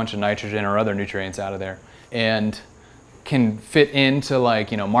sucked a bunch of nitrogen or other nutrients out of there, and can fit into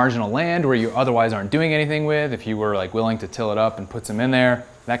like, marginal land where you otherwise aren't doing anything with, if you were like willing to till it up and put some in there,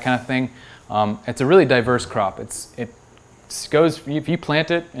 that kind of thing. It's a really diverse crop. It goes, if you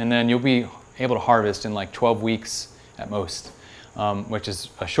plant it, and then you'll be able to harvest in like 12 weeks at most, which is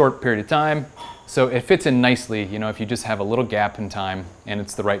a short period of time. So it fits in nicely, if you just have a little gap in time and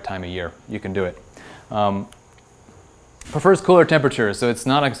it's the right time of year, you can do it. Prefers cooler temperatures, so it's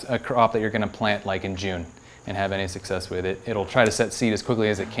not a crop that you're going to plant like in June and have any success with it. It'll try to set seed as quickly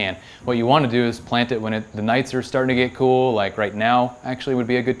as it can. What you want to do is plant it when the nights are starting to get cool, like right now actually would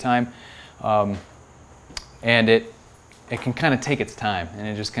be a good time. And it can kind of take its time, and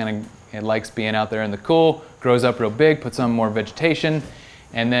it likes being out there in the cool, grows up real big, puts on more vegetation,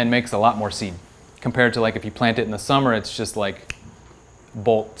 and then makes a lot more seed. Compared to like if you plant it in the summer, it's just like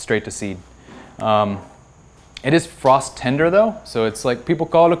bolt straight to seed. It is frost tender though, so it's like people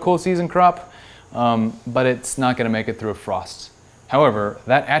call it a cool season crop, but it's not going to make it through a frost. However,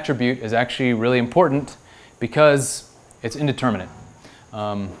 that attribute is actually really important because it's indeterminate,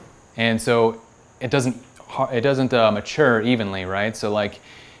 and so it doesn't mature evenly, right? So like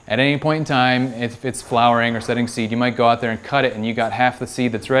at any point in time, if it's flowering or setting seed, you might go out there and cut it, and you got half the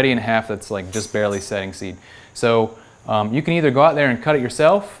seed that's ready and half that's like just barely setting seed. So you can either go out there and cut it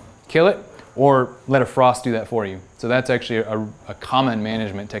yourself, kill it, or let a frost do that for you. So that's actually a common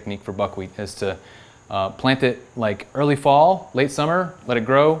management technique for buckwheat, is to plant it like early fall, late summer, let it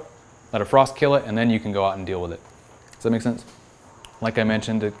grow, let a frost kill it, and then you can go out and deal with it. Does that make sense? Like I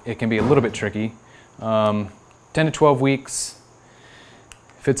mentioned, it can be a little bit tricky. 10 to 12 weeks,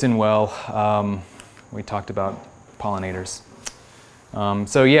 fits in well. We talked about pollinators.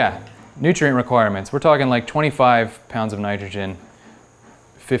 So yeah, nutrient requirements. We're talking like 25 pounds of nitrogen,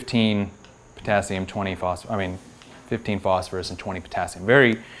 15 potassium, 15 phosphorus and 20 potassium.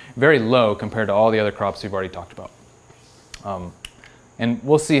 Very, very low compared to all the other crops we've already talked about. And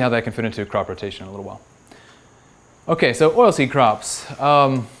we'll see how that can fit into a crop rotation in a little while. Okay, so oilseed crops.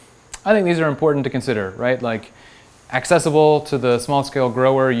 I think these are important to consider, right? Like accessible to the small-scale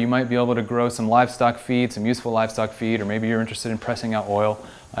grower, you might be able to grow some livestock feed, some useful livestock feed, or maybe you're interested in pressing out oil.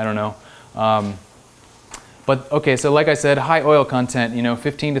 I don't know. But okay, so like I said, high oil content,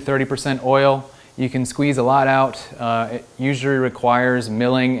 15 to 30% oil. You can squeeze a lot out. It usually requires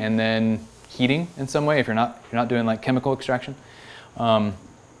milling and then heating in some way if you're not doing like chemical extraction. And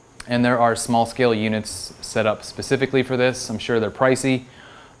there are small-scale units set up specifically for this. I'm sure they're pricey.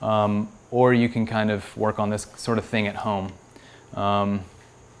 Or you can kind of work on this sort of thing at home.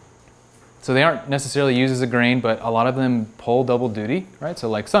 So they aren't necessarily used as a grain, but a lot of them pull double duty, right? So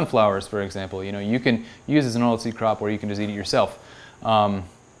like sunflowers, for example, you can use as an oilseed crop, or you can just eat it yourself.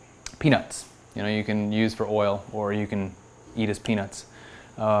 Peanuts, you can use for oil, or you can eat as peanuts.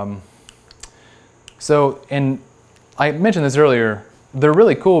 And I mentioned this earlier, they're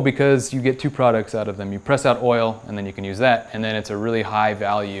really cool because you get two products out of them. You press out oil, and then you can use that, and then it's a really high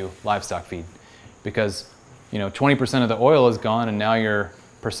value livestock feed, because 20% of the oil is gone, and now your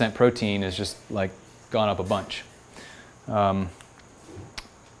percent protein is just like gone up a bunch.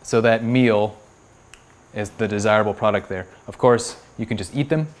 So that meal is the desirable product there. Of course, you can just eat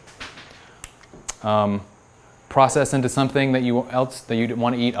them, process into something that you want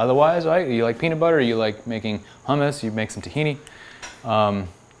to eat otherwise, right? You like peanut butter, you like making hummus, you make some tahini.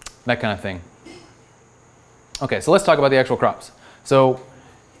 That kind of thing. Okay, so let's talk about the actual crops. So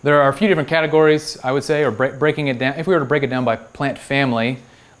there are a few different categories, I would say, or breaking it down. If we were to break it down by plant family,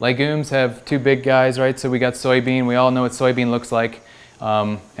 legumes have two big guys, right? So we got soybean, we all know what soybean looks like.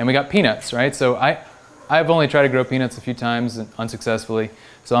 And we got peanuts, right? So I've only tried to grow peanuts a few times unsuccessfully,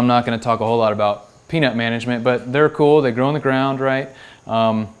 so I'm not going to talk a whole lot about peanut management, but they're cool, they grow in the ground, right?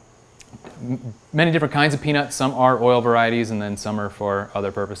 Many different kinds of peanuts. Some are oil varieties, and then some are for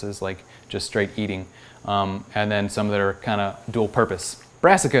other purposes, like just straight eating. And then some that are kind of dual purpose.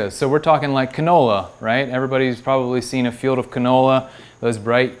 Brassicas, so we're talking like canola, right? Everybody's probably seen a field of canola, those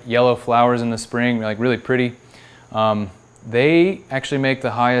bright yellow flowers in the spring, like really pretty. They actually make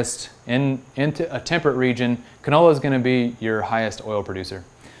the highest, into a temperate region, canola is going to be your highest oil producer,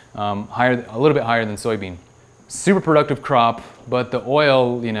 a little bit higher than soybean. super productive crop, but the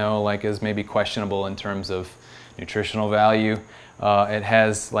oil, you know, like is maybe questionable in terms of nutritional value. It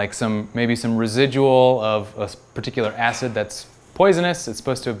has like maybe some residual of a particular acid that's poisonous. It's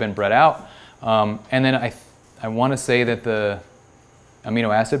supposed to have been bred out. And then I want to say that the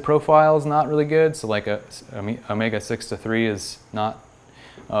amino acid profile is not really good. So like omega 6 to 3 is not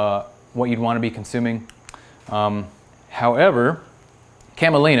what you'd want to be consuming. However,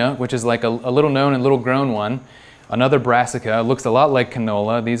 camelina, which is like a little known and little grown one, another brassica, looks a lot like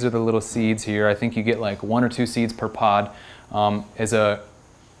canola. These are the little seeds here. I think you get like 1 or 2 seeds per pod. Is a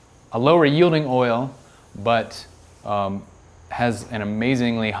lower yielding oil, but has an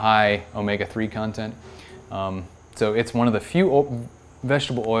amazingly high omega-3 content. So it's one of the few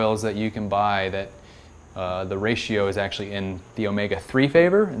vegetable oils that you can buy that the ratio is actually in the omega-3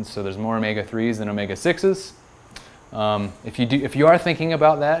 favor, and so there's more omega-3s than omega-6s. If you are thinking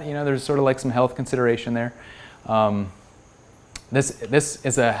about that, you know, there's sort of like some health consideration there. This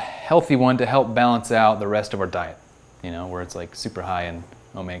is a healthy one to help balance out the rest of our diet, you know, where it's like super high in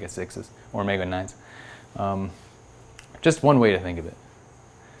omega-6s or omega-9s. Just one way to think of it.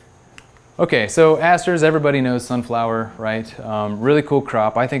 Okay, so asters, everybody knows sunflower, right? Really cool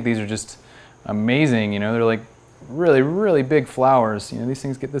crop. I think these are just amazing, you know, they're like really, really big flowers. You know, these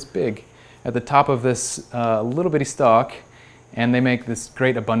things get this big at the top of this little bitty stalk, and they make this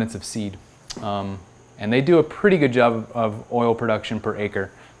great abundance of seed. And they do a pretty good job of oil production per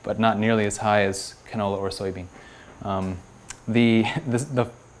acre, but not nearly as high as canola or soybean. The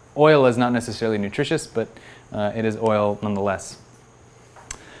oil is not necessarily nutritious, but it is oil nonetheless.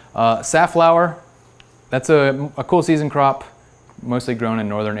 Safflower, that's a cool season crop, mostly grown in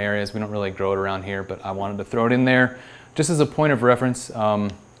northern areas. We don't really grow it around here, but I wanted to throw it in there just as a point of reference.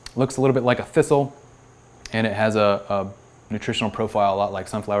 Looks a little bit like a thistle, and it has a nutritional profile a lot like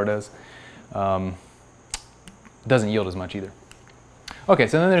sunflower does. Doesn't yield as much either. Okay,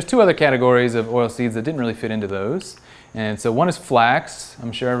 so then there's 2 other categories of oil seeds that didn't really fit into those. And so one is flax.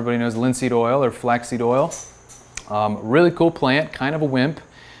 I'm sure everybody knows linseed oil or flaxseed oil. Really cool plant, kind of a wimp.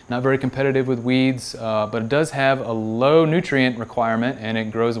 Not very competitive with weeds, but it does have a low nutrient requirement, and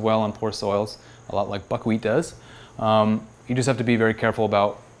it grows well on poor soils, a lot like buckwheat does. You just have to be very careful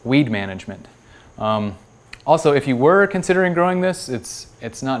about weed management. Also, if you were considering growing this,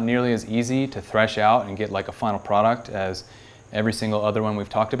 it's not nearly as easy to thresh out and get like a final product as every single other one we've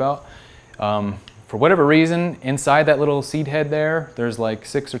talked about. For whatever reason, inside that little seed head there's like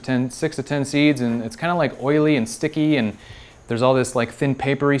 6 to 10 seeds, and it's kind of like oily and sticky, and there's all this like thin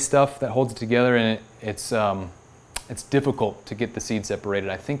papery stuff that holds it together, and it's difficult to get the seed separated.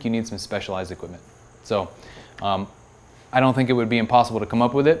 I think you need some specialized equipment. So I don't think it would be impossible to come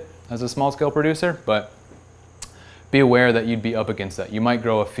up with it as a small scale producer, but be aware that you'd be up against that. You might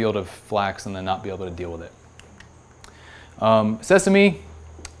grow a field of flax and then not be able to deal with it. Sesame.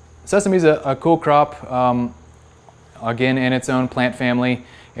 Sesame's a cool crop, again in its own plant family.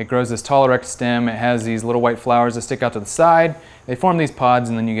 It grows this tall erect stem. It has these little white flowers that stick out to the side. They form these pods,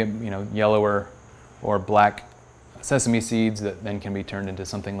 and then you get, you know, yellow or black sesame seeds that then can be turned into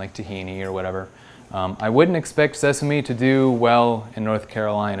something like tahini or whatever. I wouldn't expect sesame to do well in North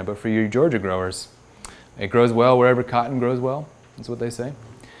Carolina, but for your Georgia growers, it grows well wherever cotton grows well, is what they say.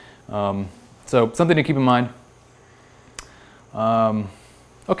 So something to keep in mind.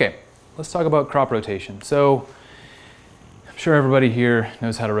 Okay, let's talk about crop rotation. So I'm sure everybody here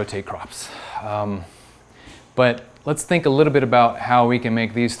knows how to rotate crops. But let's think a little bit about how we can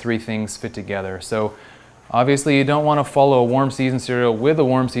make these 3 things fit together. So obviously you don't want to follow a warm season cereal with a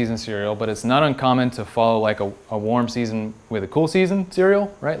warm season cereal, but it's not uncommon to follow like a warm season with a cool season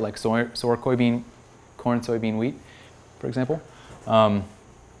cereal, right? Like corn, soybean, wheat, for example.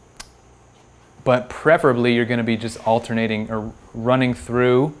 But preferably you're going to be just alternating or running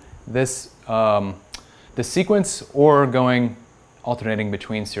through this the sequence, or alternating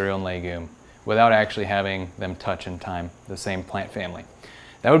between cereal and legume without actually having them touch in time the same plant family.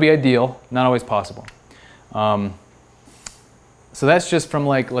 That would be ideal, not always possible. So that's just from,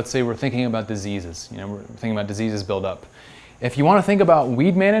 like, let's say we're thinking about diseases. You know, we're thinking about diseases build up. If you want to think about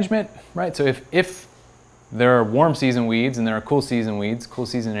weed management, right? So if there are warm season weeds and there are cool season weeds, cool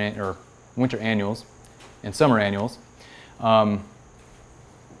season or winter annuals and summer annuals.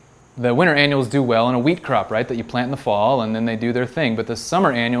 The winter annuals do well in a wheat crop, right, that you plant in the fall, and then they do their thing. But the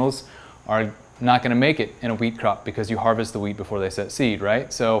summer annuals are not going to make it in a wheat crop because you harvest the wheat before they set seed,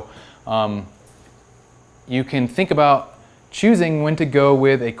 right? So you can think about choosing when to go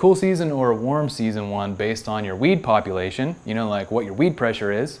with a cool season or a warm season one based on your weed population, you know, like what your weed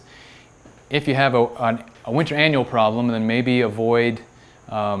pressure is. If you have a winter annual problem, then maybe avoid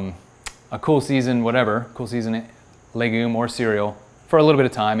a cool season, whatever, cool season legume or cereal for a little bit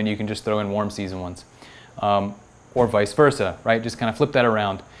of time, and you can just throw in warm season ones. Or vice versa, right? Just kind of flip that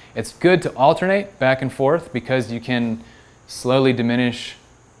around. It's good to alternate back and forth because you can slowly diminish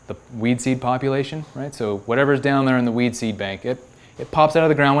the weed seed population, right? So whatever's down there in the weed seed bank, it pops out of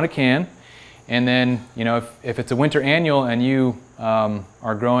the ground when it can. And then, you know, if it's a winter annual and you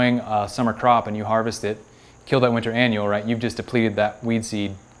are growing a summer crop and you harvest it, kill that winter annual, right? You've just depleted that weed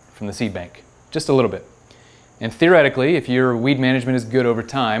seed from the seed bank, just a little bit. And theoretically, if your weed management is good over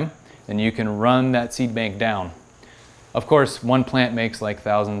time, then you can run that seed bank down. Of course, one plant makes like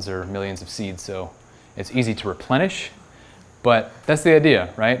thousands or millions of seeds, so it's easy to replenish, but that's the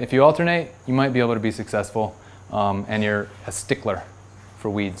idea, right? If you alternate, you might be able to be successful, and you're a stickler for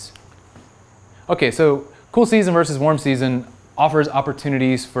weeds. Okay, so cool season versus warm season offers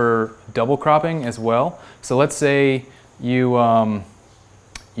opportunities for double cropping as well. So let's say you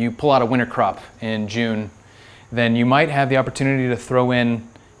pull out a winter crop in June, then you might have the opportunity to throw in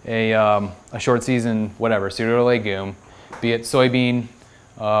a short season, whatever, cereal or legume, be it soybean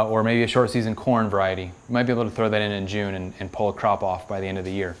or maybe a short season corn variety. You might be able to throw that in June and pull a crop off by the end of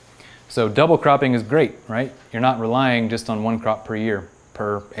the year. So double cropping is great, right? You're not relying just on one crop per year,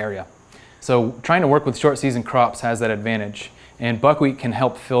 per area. So trying to work with short season crops has that advantage, and buckwheat can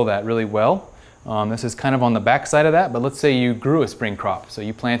help fill that really well. This is kind of on the back side of that, but let's say you grew a spring crop. So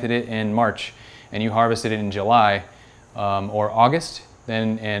you planted it in March and you harvested it in July or August.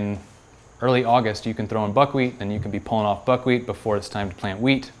 Then in early August you can throw in buckwheat, and you can be pulling off buckwheat before it's time to plant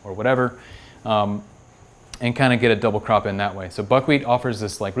wheat or whatever, and kind of get a double crop in that way. So buckwheat offers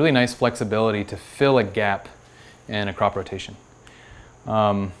this like really nice flexibility to fill a gap in a crop rotation.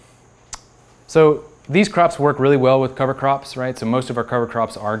 So these crops work really well with cover crops, right? So most of our cover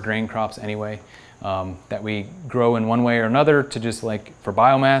crops are grain crops anyway, that we grow in one way or another to just like for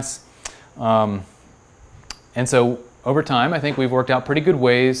biomass. And so over time, I think we've worked out pretty good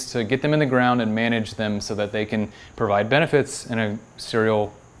ways to get them in the ground and manage them so that they can provide benefits in a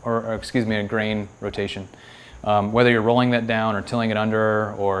cereal, or excuse me, a grain rotation. Whether you're rolling that down or tilling it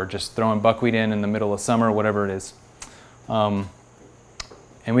under or just throwing buckwheat in the middle of summer, whatever it is.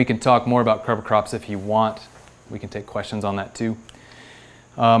 And we can talk more about cover crops if you want. We can take questions on that too.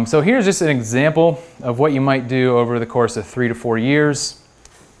 So here's just an example of what you might do over the course of 3 to 4 years.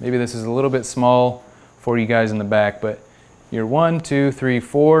 Maybe this is a little bit small for you guys in the back, but year 1, 2, 3,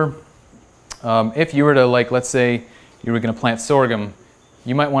 4. If you were to, like, let's say you were going to plant sorghum,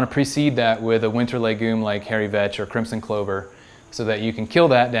 you might want to precede that with a winter legume like hairy vetch or crimson clover so that you can kill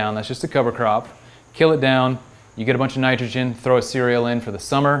that down. That's just a cover crop. Kill it down, you get a bunch of nitrogen, throw a cereal in for the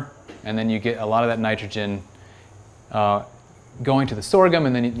summer, and then you get a lot of that nitrogen going to the sorghum,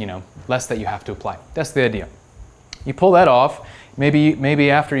 and then, you know, less that you have to apply. That's the idea. You pull that off.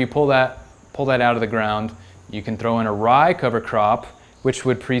 Maybe after you pull that out of the ground, you can throw in a rye cover crop, which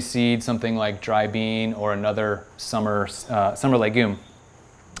would precede something like dry bean or another summer legume.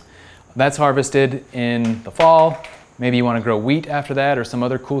 That's harvested in the fall. Maybe you want to grow wheat after that or some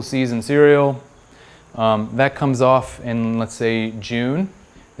other cool season cereal. That comes off in, let's say, June.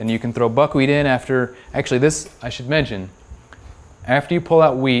 Then you can throw buckwheat in after. Actually, this I should mention. After you pull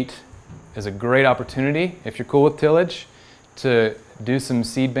out wheat is a great opportunity, if you're cool with tillage, to do some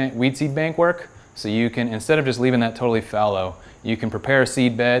weed seed bank work. So you can, instead of just leaving that totally fallow, you can prepare a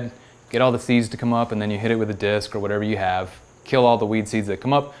seed bed, get all the seeds to come up, and then you hit it with a disc or whatever you have. Kill all the weed seeds that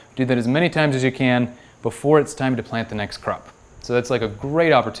come up. Do that as many times as you can before it's time to plant the next crop. So that's like a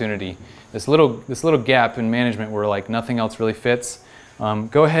great opportunity. This little gap in management where like nothing else really fits.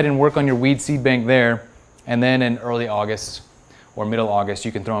 Go ahead and work on your weed seed bank there, and then in early August or middle August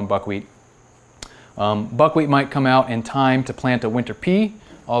you can throw in buckwheat. Buckwheat might come out in time to plant a winter pea,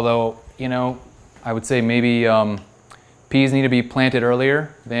 although, you know, I would say maybe peas need to be planted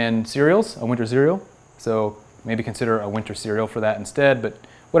earlier than cereals, a winter cereal. So maybe consider a winter cereal for that instead, but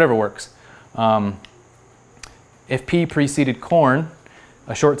whatever works. If pea preceded corn,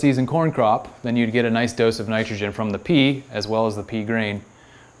 a short season corn crop, then you'd get a nice dose of nitrogen from the pea as well as the pea grain.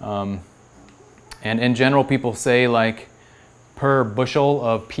 And in general, people say like per bushel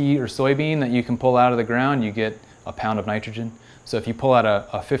of pea or soybean that you can pull out of the ground, you get a pound of nitrogen. So if you pull out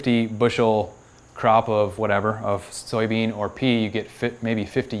a 50 bushel crop of whatever, of soybean or pea, you get maybe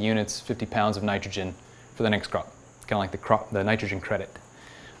 50 units, 50 pounds of nitrogen for the next crop. Kind of like the nitrogen credit.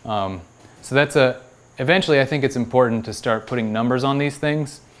 So that's eventually I think it's important to start putting numbers on these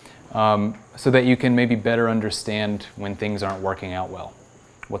things so that you can maybe better understand when things aren't working out well,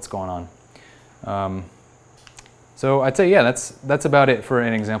 what's going on. So I'd say, yeah, that's about it for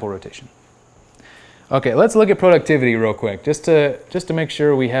an example rotation. Okay, let's look at productivity real quick, just to make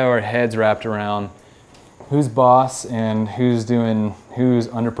sure we have our heads wrapped around who's boss and who's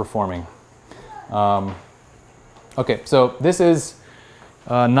underperforming. Okay, so this is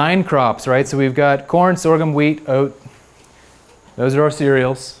 9 crops, right? So we've got corn, sorghum, wheat, oat. Those are our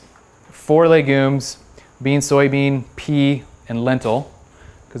cereals. 4 legumes, bean, soybean, pea, and lentil,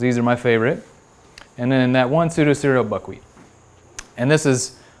 because these are my favorite. And then that 1 pseudo-cereal buckwheat. And this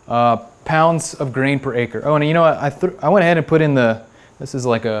is pounds of grain per acre. Oh, and you know what? I went ahead and put in this is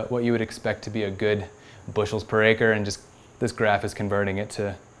like what you would expect to be a good bushels per acre, and just this graph is converting it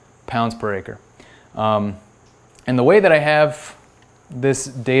to pounds per acre. And the way that I have this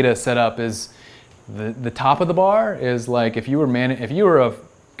data set up is the top of the bar is like if you were a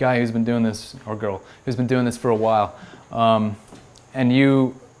guy who's been doing this, or girl who's been doing this for a while, and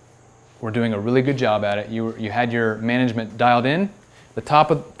you were doing a really good job at it. You had your management dialed in. The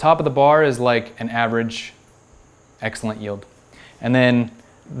top of the bar is like an average, excellent yield, and then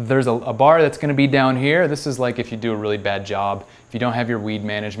there's a bar that's going to be down here. This is like if you do a really bad job. If you don't have your weed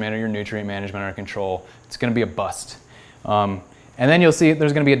management or your nutrient management under control, it's going to be a bust. And then you'll see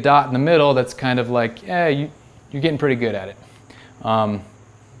there's going to be a dot in the middle that's kind of like, yeah, you're getting pretty good at it.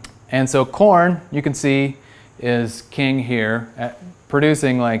 And so corn, you can see, is king here, at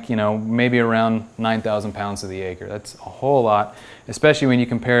producing like, maybe around 9,000 pounds to the acre. That's a whole lot, especially when you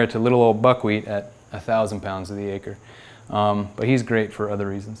compare it to little old buckwheat at 1,000 pounds to the acre. But he's great for other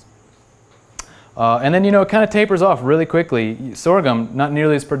reasons. And then, it kind of tapers off really quickly. Sorghum, not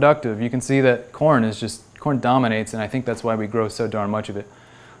nearly as productive. You can see that corn dominates, and I think that's why we grow so darn much of it.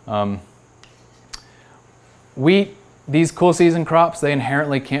 Wheat, these cool season crops, they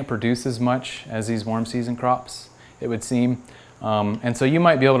inherently can't produce as much as these warm season crops, it would seem. And so you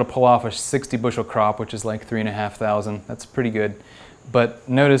might be able to pull off a 60 bushel crop, which is like 3,500. That's pretty good. But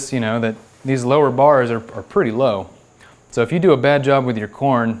notice, that these lower bars are pretty low. So if you do a bad job with your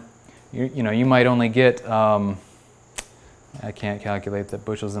corn, you might only get, I can't calculate the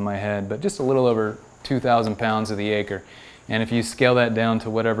bushels in my head, but just a little over 2,000 pounds to the acre. And if you scale that down to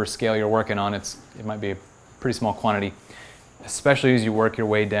whatever scale you're working on, it might be a pretty small quantity, especially as you work your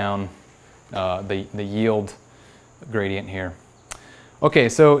way down the yield gradient here. Okay,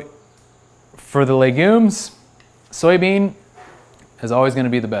 so for the legumes, soybean is always going to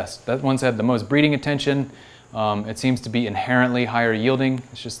be the best. That one's had the most breeding attention. It seems to be inherently higher yielding.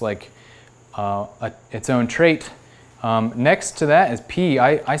 It's just like its own trait. Next to that is pea.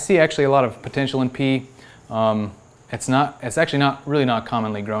 I see actually a lot of potential in pea. It's actually not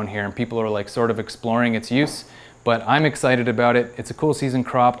commonly grown here, and people are like sort of exploring its use, but I'm excited about it. It's a cool season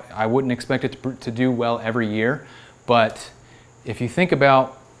crop. I wouldn't expect it to do well every year, but if you think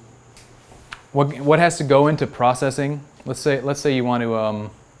about what has to go into processing, let's say you want to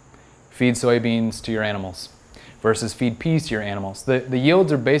feed soybeans to your animals versus feed peas to your animals. The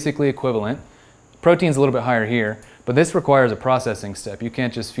yields are basically equivalent. Protein's a little bit higher here, but this requires a processing step. You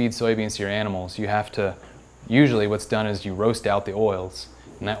can't just feed soybeans to your animals. You have to, usually what's done is you roast out the oils,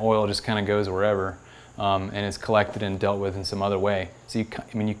 and that oil just kind of goes wherever and is collected and dealt with in some other way. So you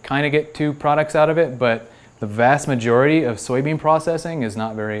kind of get 2 products out of it, but the vast majority of soybean processing is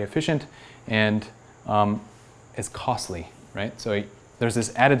not very efficient and it's costly, right? So there's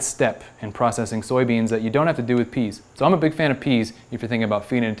this added step in processing soybeans that you don't have to do with peas. So I'm a big fan of peas if you're thinking about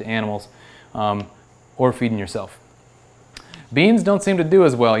feeding it to animals or feeding yourself. Beans don't seem to do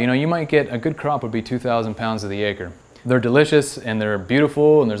as well. You might get a good crop would be 2,000 pounds to the acre. They're delicious and they're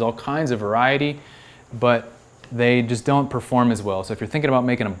beautiful and there's all kinds of variety, but they just don't perform as well. So if you're thinking about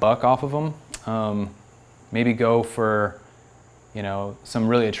making a buck off of them, maybe go for some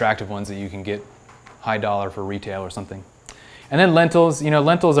really attractive ones that you can get high dollar for retail or something. And then lentils,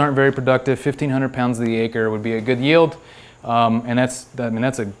 lentils aren't very productive. 1,500 pounds to the acre would be a good yield, and that's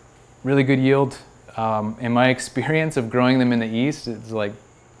a really good yield. In my experience of growing them in the East, it's like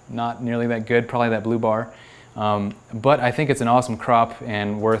not nearly that good, probably that blue bar. But I think it's an awesome crop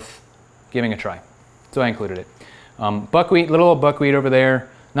and worth giving a try. So I included it. Buckwheat, little old buckwheat over there,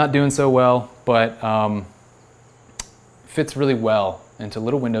 not doing so well, but fits really well into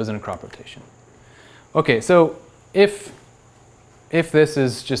little windows in a crop rotation. Okay, so if this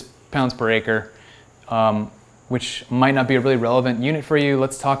is just pounds per acre, which might not be a really relevant unit for you,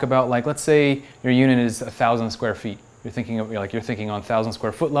 let's talk about, like, let's say your unit is 1,000 square feet. You're thinking on 1,000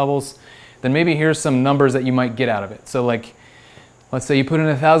 square foot levels. Then maybe here's some numbers that you might get out of it. So like, let's say you put in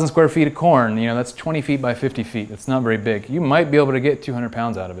 1,000 square feet of corn. That's 20 feet by 50 feet. That's not very big. You might be able to get 200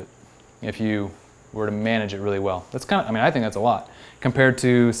 pounds out of it if you were to manage it really well. That's I think that's a lot compared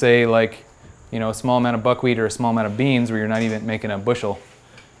to, say, like, a small amount of buckwheat or a small amount of beans where you're not even making a bushel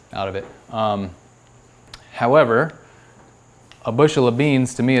out of it. However, a bushel of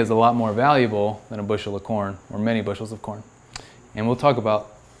beans to me is a lot more valuable than a bushel of corn, or many bushels of corn. And we'll talk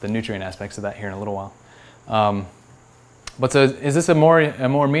about the nutrient aspects of that here in a little while. But so is this a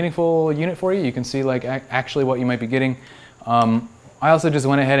more meaningful unit for you? You can see like actually what you might be getting. I also just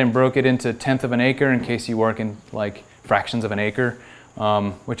went ahead and broke it into 1/10 of an acre in case you work in like fractions of an acre,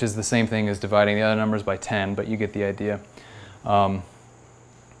 which is the same thing as dividing the other numbers by 10, but you get the idea.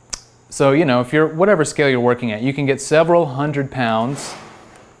 So, you know, if you're whatever scale you're working at, you can get several hundred pounds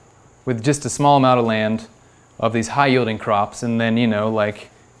with just a small amount of land of these high yielding crops, and then,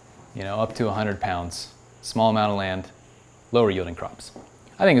 up to 100 pounds, small amount of land, lower yielding crops.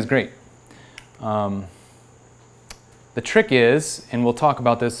 I think it's great. The trick is, and we'll talk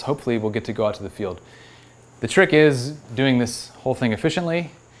about this, hopefully we'll get to go out to the field. The trick is doing this whole thing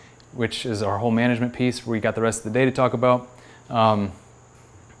efficiently, which is our whole management piece where we got the rest of the day to talk about.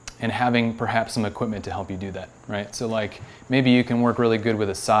 And having perhaps some equipment to help you do that, right? So like maybe you can work really good with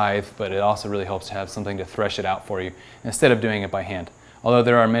a scythe, but it also really helps to have something to thresh it out for you instead of doing it by hand. Although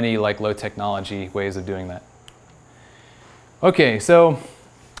there are many like low technology ways of doing that. Okay, so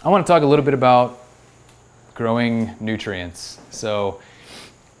I want to talk a little bit about growing nutrients. So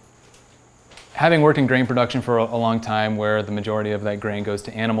having worked in grain production for a long time where the majority of that grain goes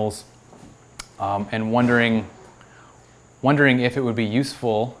to animals, and wondering if it would be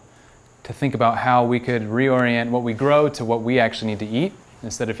useful to think about how we could reorient what we grow to what we actually need to eat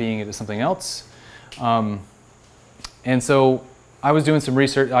instead of feeding it to something else. And so I was doing some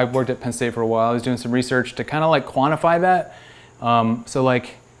research. I worked at Penn State for a while. I was doing some research to kind of like quantify that. So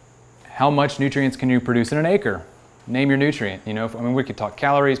like how much nutrients can you produce in an acre? Name your nutrient. You know, we could talk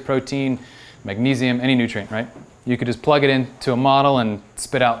calories, protein, magnesium, any nutrient, right? You could just plug it into a model and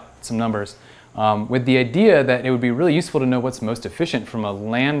spit out some numbers. With the idea that it would be really useful to know what's most efficient from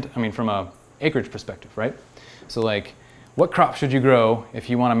a acreage perspective, right? So like, what crop should you grow if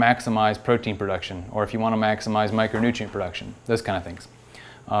you want to maximize protein production, or if you want to maximize micronutrient production, those kind of things.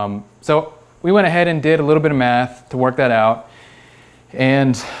 So we went ahead and did a little bit of math to work that out.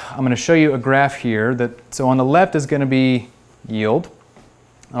 And I'm going to show you a graph here so on the left is going to be yield,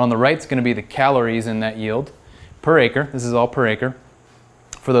 and on the right is going to be the calories in that yield per acre. This is all per acre.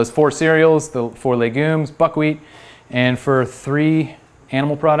 For those 4 cereals, the 4 legumes, buckwheat, and for 3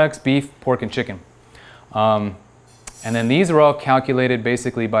 animal products, beef, pork, and chicken. And then these are all calculated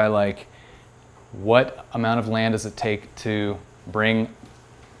basically by like what amount of land does it take to bring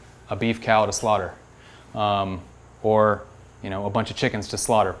a beef cow to slaughter, or a bunch of chickens to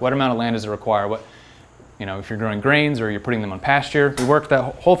slaughter. What amount of land does it require? If you're growing grains or you're putting them on pasture, we worked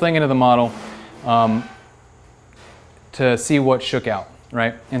that whole thing into the model to see what shook out.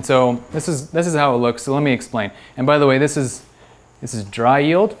 Right, and so this is how it looks. So let me explain. And by the way, this is dry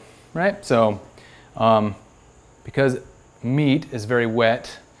yield, right? So because meat is very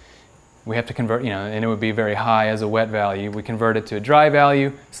wet, we have to convert, and it would be very high as a wet value. We convert it to a dry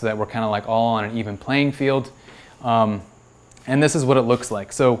value so that we're kind of like all on an even playing field. And this is what it looks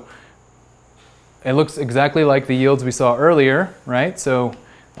like. So it looks exactly like the yields we saw earlier, right? So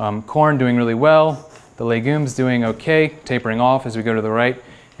corn doing really well. The legumes doing okay, tapering off as we go to the right.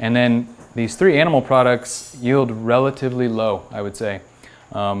 And then these 3 animal products yield relatively low, I would say,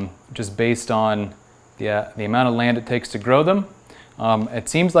 just based on the amount of land it takes to grow them. It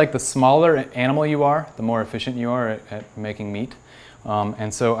seems like the smaller animal you are, the more efficient you are at making meat.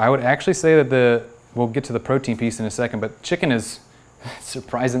 And so I would actually say that we'll get to the protein piece in a second, but chicken is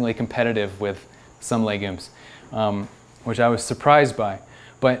surprisingly competitive with some legumes, which I was surprised by.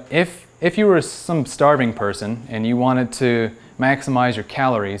 But if you were some starving person and you wanted to maximize your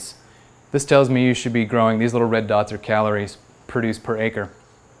calories, this tells me you should be growing, these little red dots are calories produced per acre.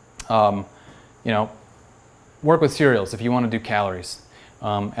 Work with cereals if you want to do calories.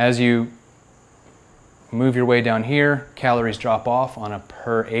 As you move your way down here, calories drop off on a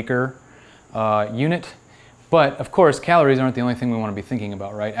per acre unit. But of course, calories aren't the only thing we want to be thinking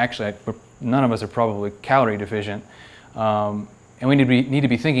about, right? Actually, none of us are probably calorie deficient. And we need to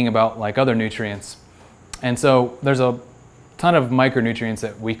be thinking about like other nutrients. And so there's a ton of micronutrients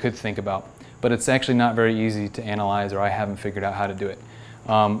that we could think about, but it's actually not very easy to analyze, or I haven't figured out how to do it.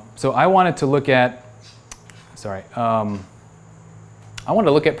 So I wanted to look at,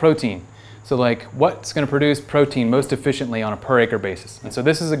 protein. So like what's going to produce protein most efficiently on a per acre basis. And so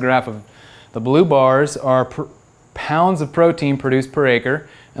this is a graph of the blue bars are pounds of protein produced per acre,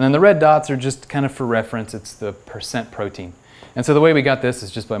 and then the red dots are just kind of for reference, it's the percent protein. And so the way we got this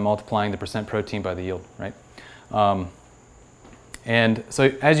is just by multiplying the percent protein by the yield, right? And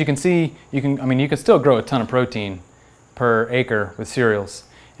so as you can see, you can still grow a ton of protein per acre with cereals.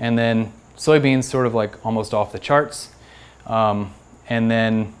 And then soybeans sort of like almost off the charts. And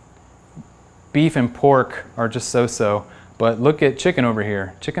then beef and pork are just so-so. But look at chicken over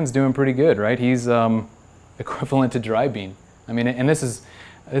here. Chicken's doing pretty good, right? He's equivalent to dry bean. I mean, and this is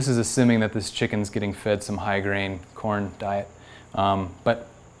assuming that this chicken's getting fed some high grain corn diet. But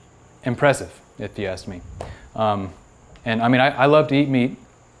impressive, if you ask me. And I mean, I love to eat meat,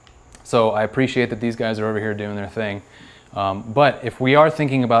 so I appreciate that these guys are over here doing their thing. But if we are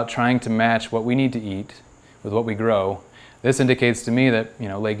thinking about trying to match what we need to eat with what we grow, this indicates to me that, you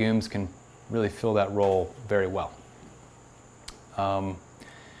know, legumes can really fill that role very well.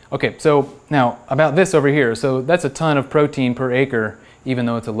 Okay, so now about this over here. So that's a ton of protein per acre, even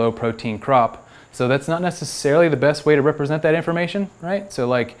though it's a low protein crop. So that's not necessarily the best way to represent that information, right? So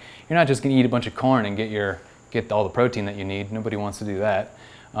like, you're not just gonna eat a bunch of corn and get all the protein that you need. Nobody wants to do that.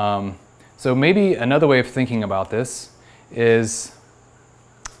 So maybe another way of thinking about this is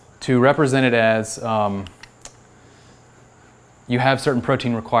to represent it as you have certain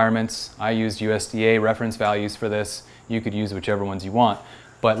protein requirements. I used USDA reference values for this. You could use whichever ones you want.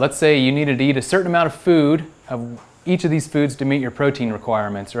 But let's say you needed to eat a certain amount of food, of each of these foods, to meet your protein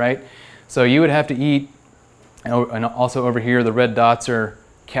requirements, right? So you would have to eat, and also over here the red dots are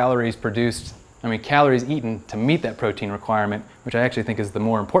calories produced, calories eaten to meet that protein requirement, which I actually think is the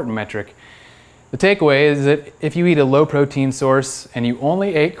more important metric. The takeaway is that if you eat a low protein source and you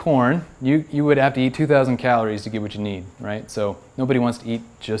only ate corn, you would have to eat 2,000 calories to get what you need, right? So nobody wants to eat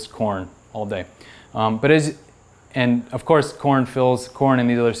just corn all day. And of course corn and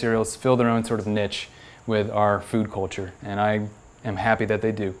these other cereals fill their own sort of niche with our food culture, and I am happy that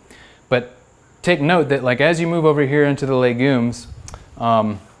they do. But take note that like as you move over here into the legumes,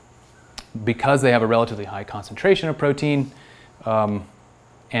 because they have a relatively high concentration of protein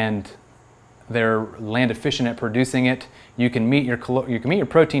and they're land efficient at producing it, you can meet your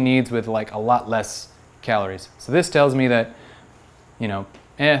protein needs with like a lot less calories. So this tells me that, you know,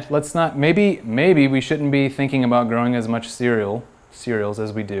 maybe we shouldn't be thinking about growing as much cereals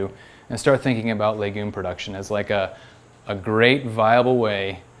as we do, and start thinking about legume production as like a great viable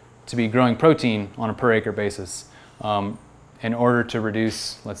way to be growing protein on a per acre basis in order to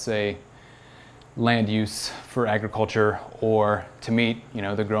reduce, let's say, land use for agriculture, or to meet, you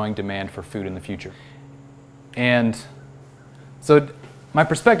know, the growing demand for food in the future. And so my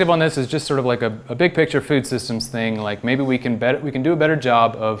perspective on this is just sort of like a big picture food systems thing. Like maybe we can do a better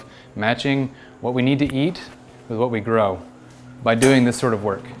job of matching what we need to eat with what we grow by doing this sort of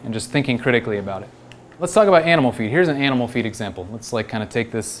work and just thinking critically about it. Let's talk about animal feed. Here's an animal feed example. Let's like kind of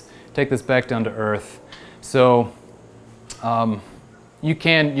take this back down to earth. So you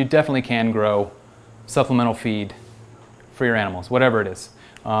definitely can grow supplemental feed for your animals, whatever it is.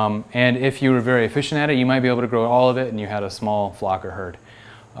 And if you were very efficient at it, you might be able to grow all of it and you had a small flock or herd.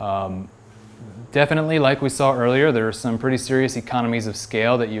 Definitely, like we saw earlier, there are some pretty serious economies of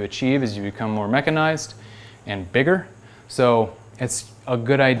scale that you achieve as you become more mechanized and bigger. So it's a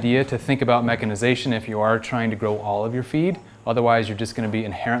good idea to think about mechanization if you are trying to grow all of your feed. Otherwise, you're just going to be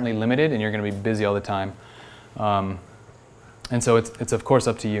inherently limited and you're going to be busy all the time. And so it's of course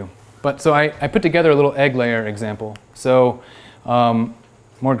up to you. But so I put together a little egg layer example. So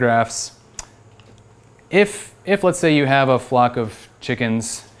more graphs. If let's say you have a flock of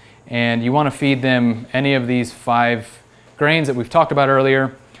chickens and you want to feed them any of these 5 grains that we've talked about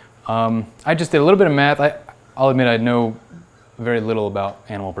earlier, I just did a little bit of math. I'll admit I know very little about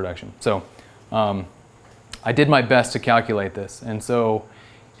animal production. So I did my best to calculate this. And so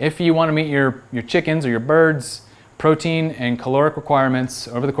if you want to meet your chickens or your birds' protein and caloric requirements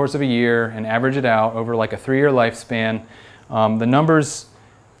over the course of a year and average it out over like a 3-year lifespan, the numbers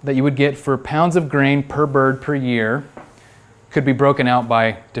that you would get for pounds of grain per bird per year could be broken out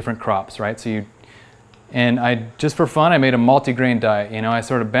by different crops, right? So just for fun, I made a multi-grain diet. You know, I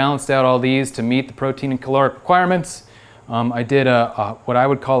sort of balanced out all these to meet the protein and caloric requirements. I did what I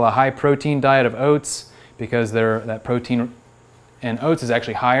would call a high protein diet of oats, because that protein in oats is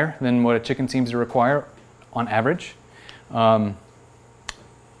actually higher than what a chicken seems to require on average. And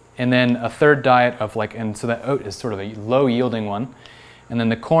then a third diet of and so that oat is sort of a low yielding one. And then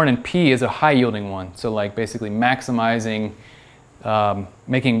the corn and pea is a high yielding one. So like basically maximizing,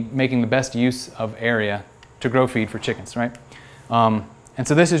 making the best use of area to grow feed for chickens, right? And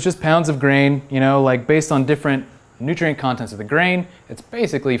so this is just pounds of grain, you know, like based on different nutrient contents of the grain, it's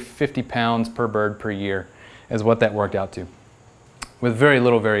basically 50 pounds per bird per year is what that worked out to, with very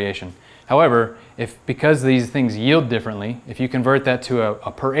little variation. However, because these things yield differently, if you convert that to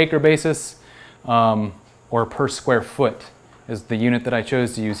a per acre basis or per square foot is the unit that I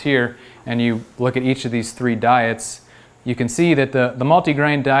chose to use here, and you look at each of these 3 diets, you can see that the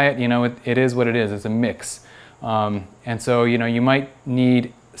multi-grain diet, you know, it is what it is. It's a mix. And so, you know, you might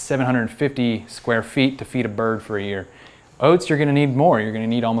need 750 square feet to feed a bird for a year. Oats, you're going to need more. You're going to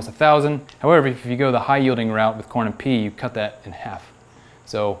need almost 1,000. However, if you go the high-yielding route with corn and pea, you cut that in half.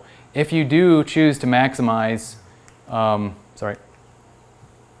 So if you do choose to maximize,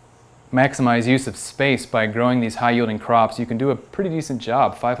 maximize use of space by growing these high-yielding crops, you can do a pretty decent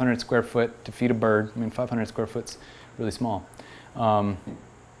job. 500 square foot to feed a bird. I mean, 500 square foot's really small. And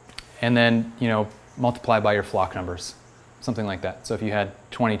then, you know, multiply by your flock numbers, something like that. So if you had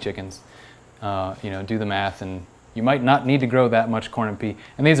 20 chickens, you know, do the math, and you might not need to grow that much corn and pea.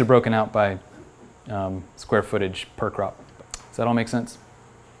 And these are broken out by square footage per crop. Does that all make sense?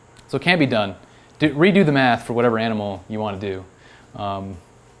 So it can be done. Redo the math for whatever animal you want to do.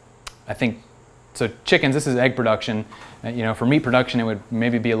 I think, so chickens, this is egg production. You know, for meat production, it would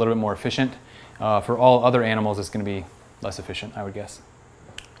maybe be a little bit more efficient. For all other animals, it's going to be less efficient, I would guess.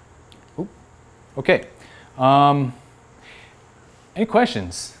 Ooh. Okay. Any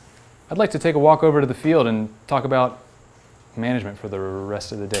questions? I'd like to take a walk over to the field and talk about management for the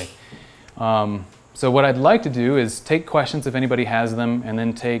rest of the day. So what I'd like to do is take questions if anybody has them, and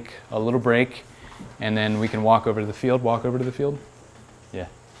then take a little break, and then we can walk over to the field. Walk over to the field? Yeah.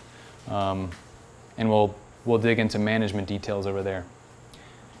 And we'll dig into management details over there.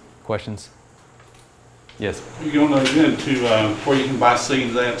 Questions? Yes? You're going to get into where you can buy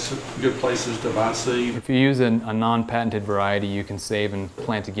seeds at, good places to buy seed. If you use a non-patented variety, you can save and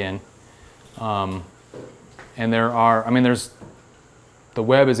plant again. And there are, I mean, the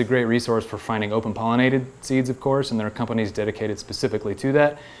web is a great resource for finding open pollinated seeds, of course, and there are companies dedicated specifically to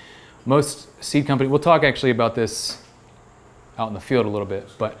that. Most seed companies, we'll talk actually about this out in the field a little bit,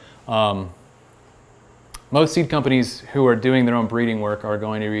 but most seed companies who are doing their own breeding work are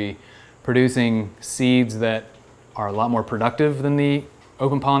going to be producing seeds that are a lot more productive than the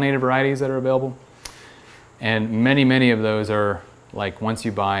open pollinated varieties that are available. And many, many of those are like, once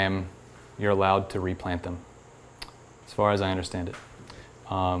you buy them, you're allowed to replant them, as far as I understand it.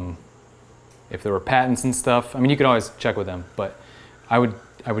 If there were patents and stuff, I mean, you could always check with them, but I would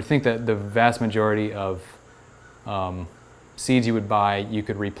think that the vast majority of seeds you would buy, you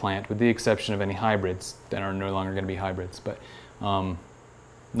could replant, with the exception of any hybrids that are no longer going to be hybrids. But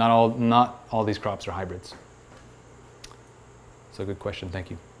not all these crops are hybrids. So good question,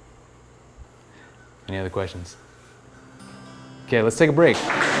 thank you. Any other questions? Okay, let's take a break.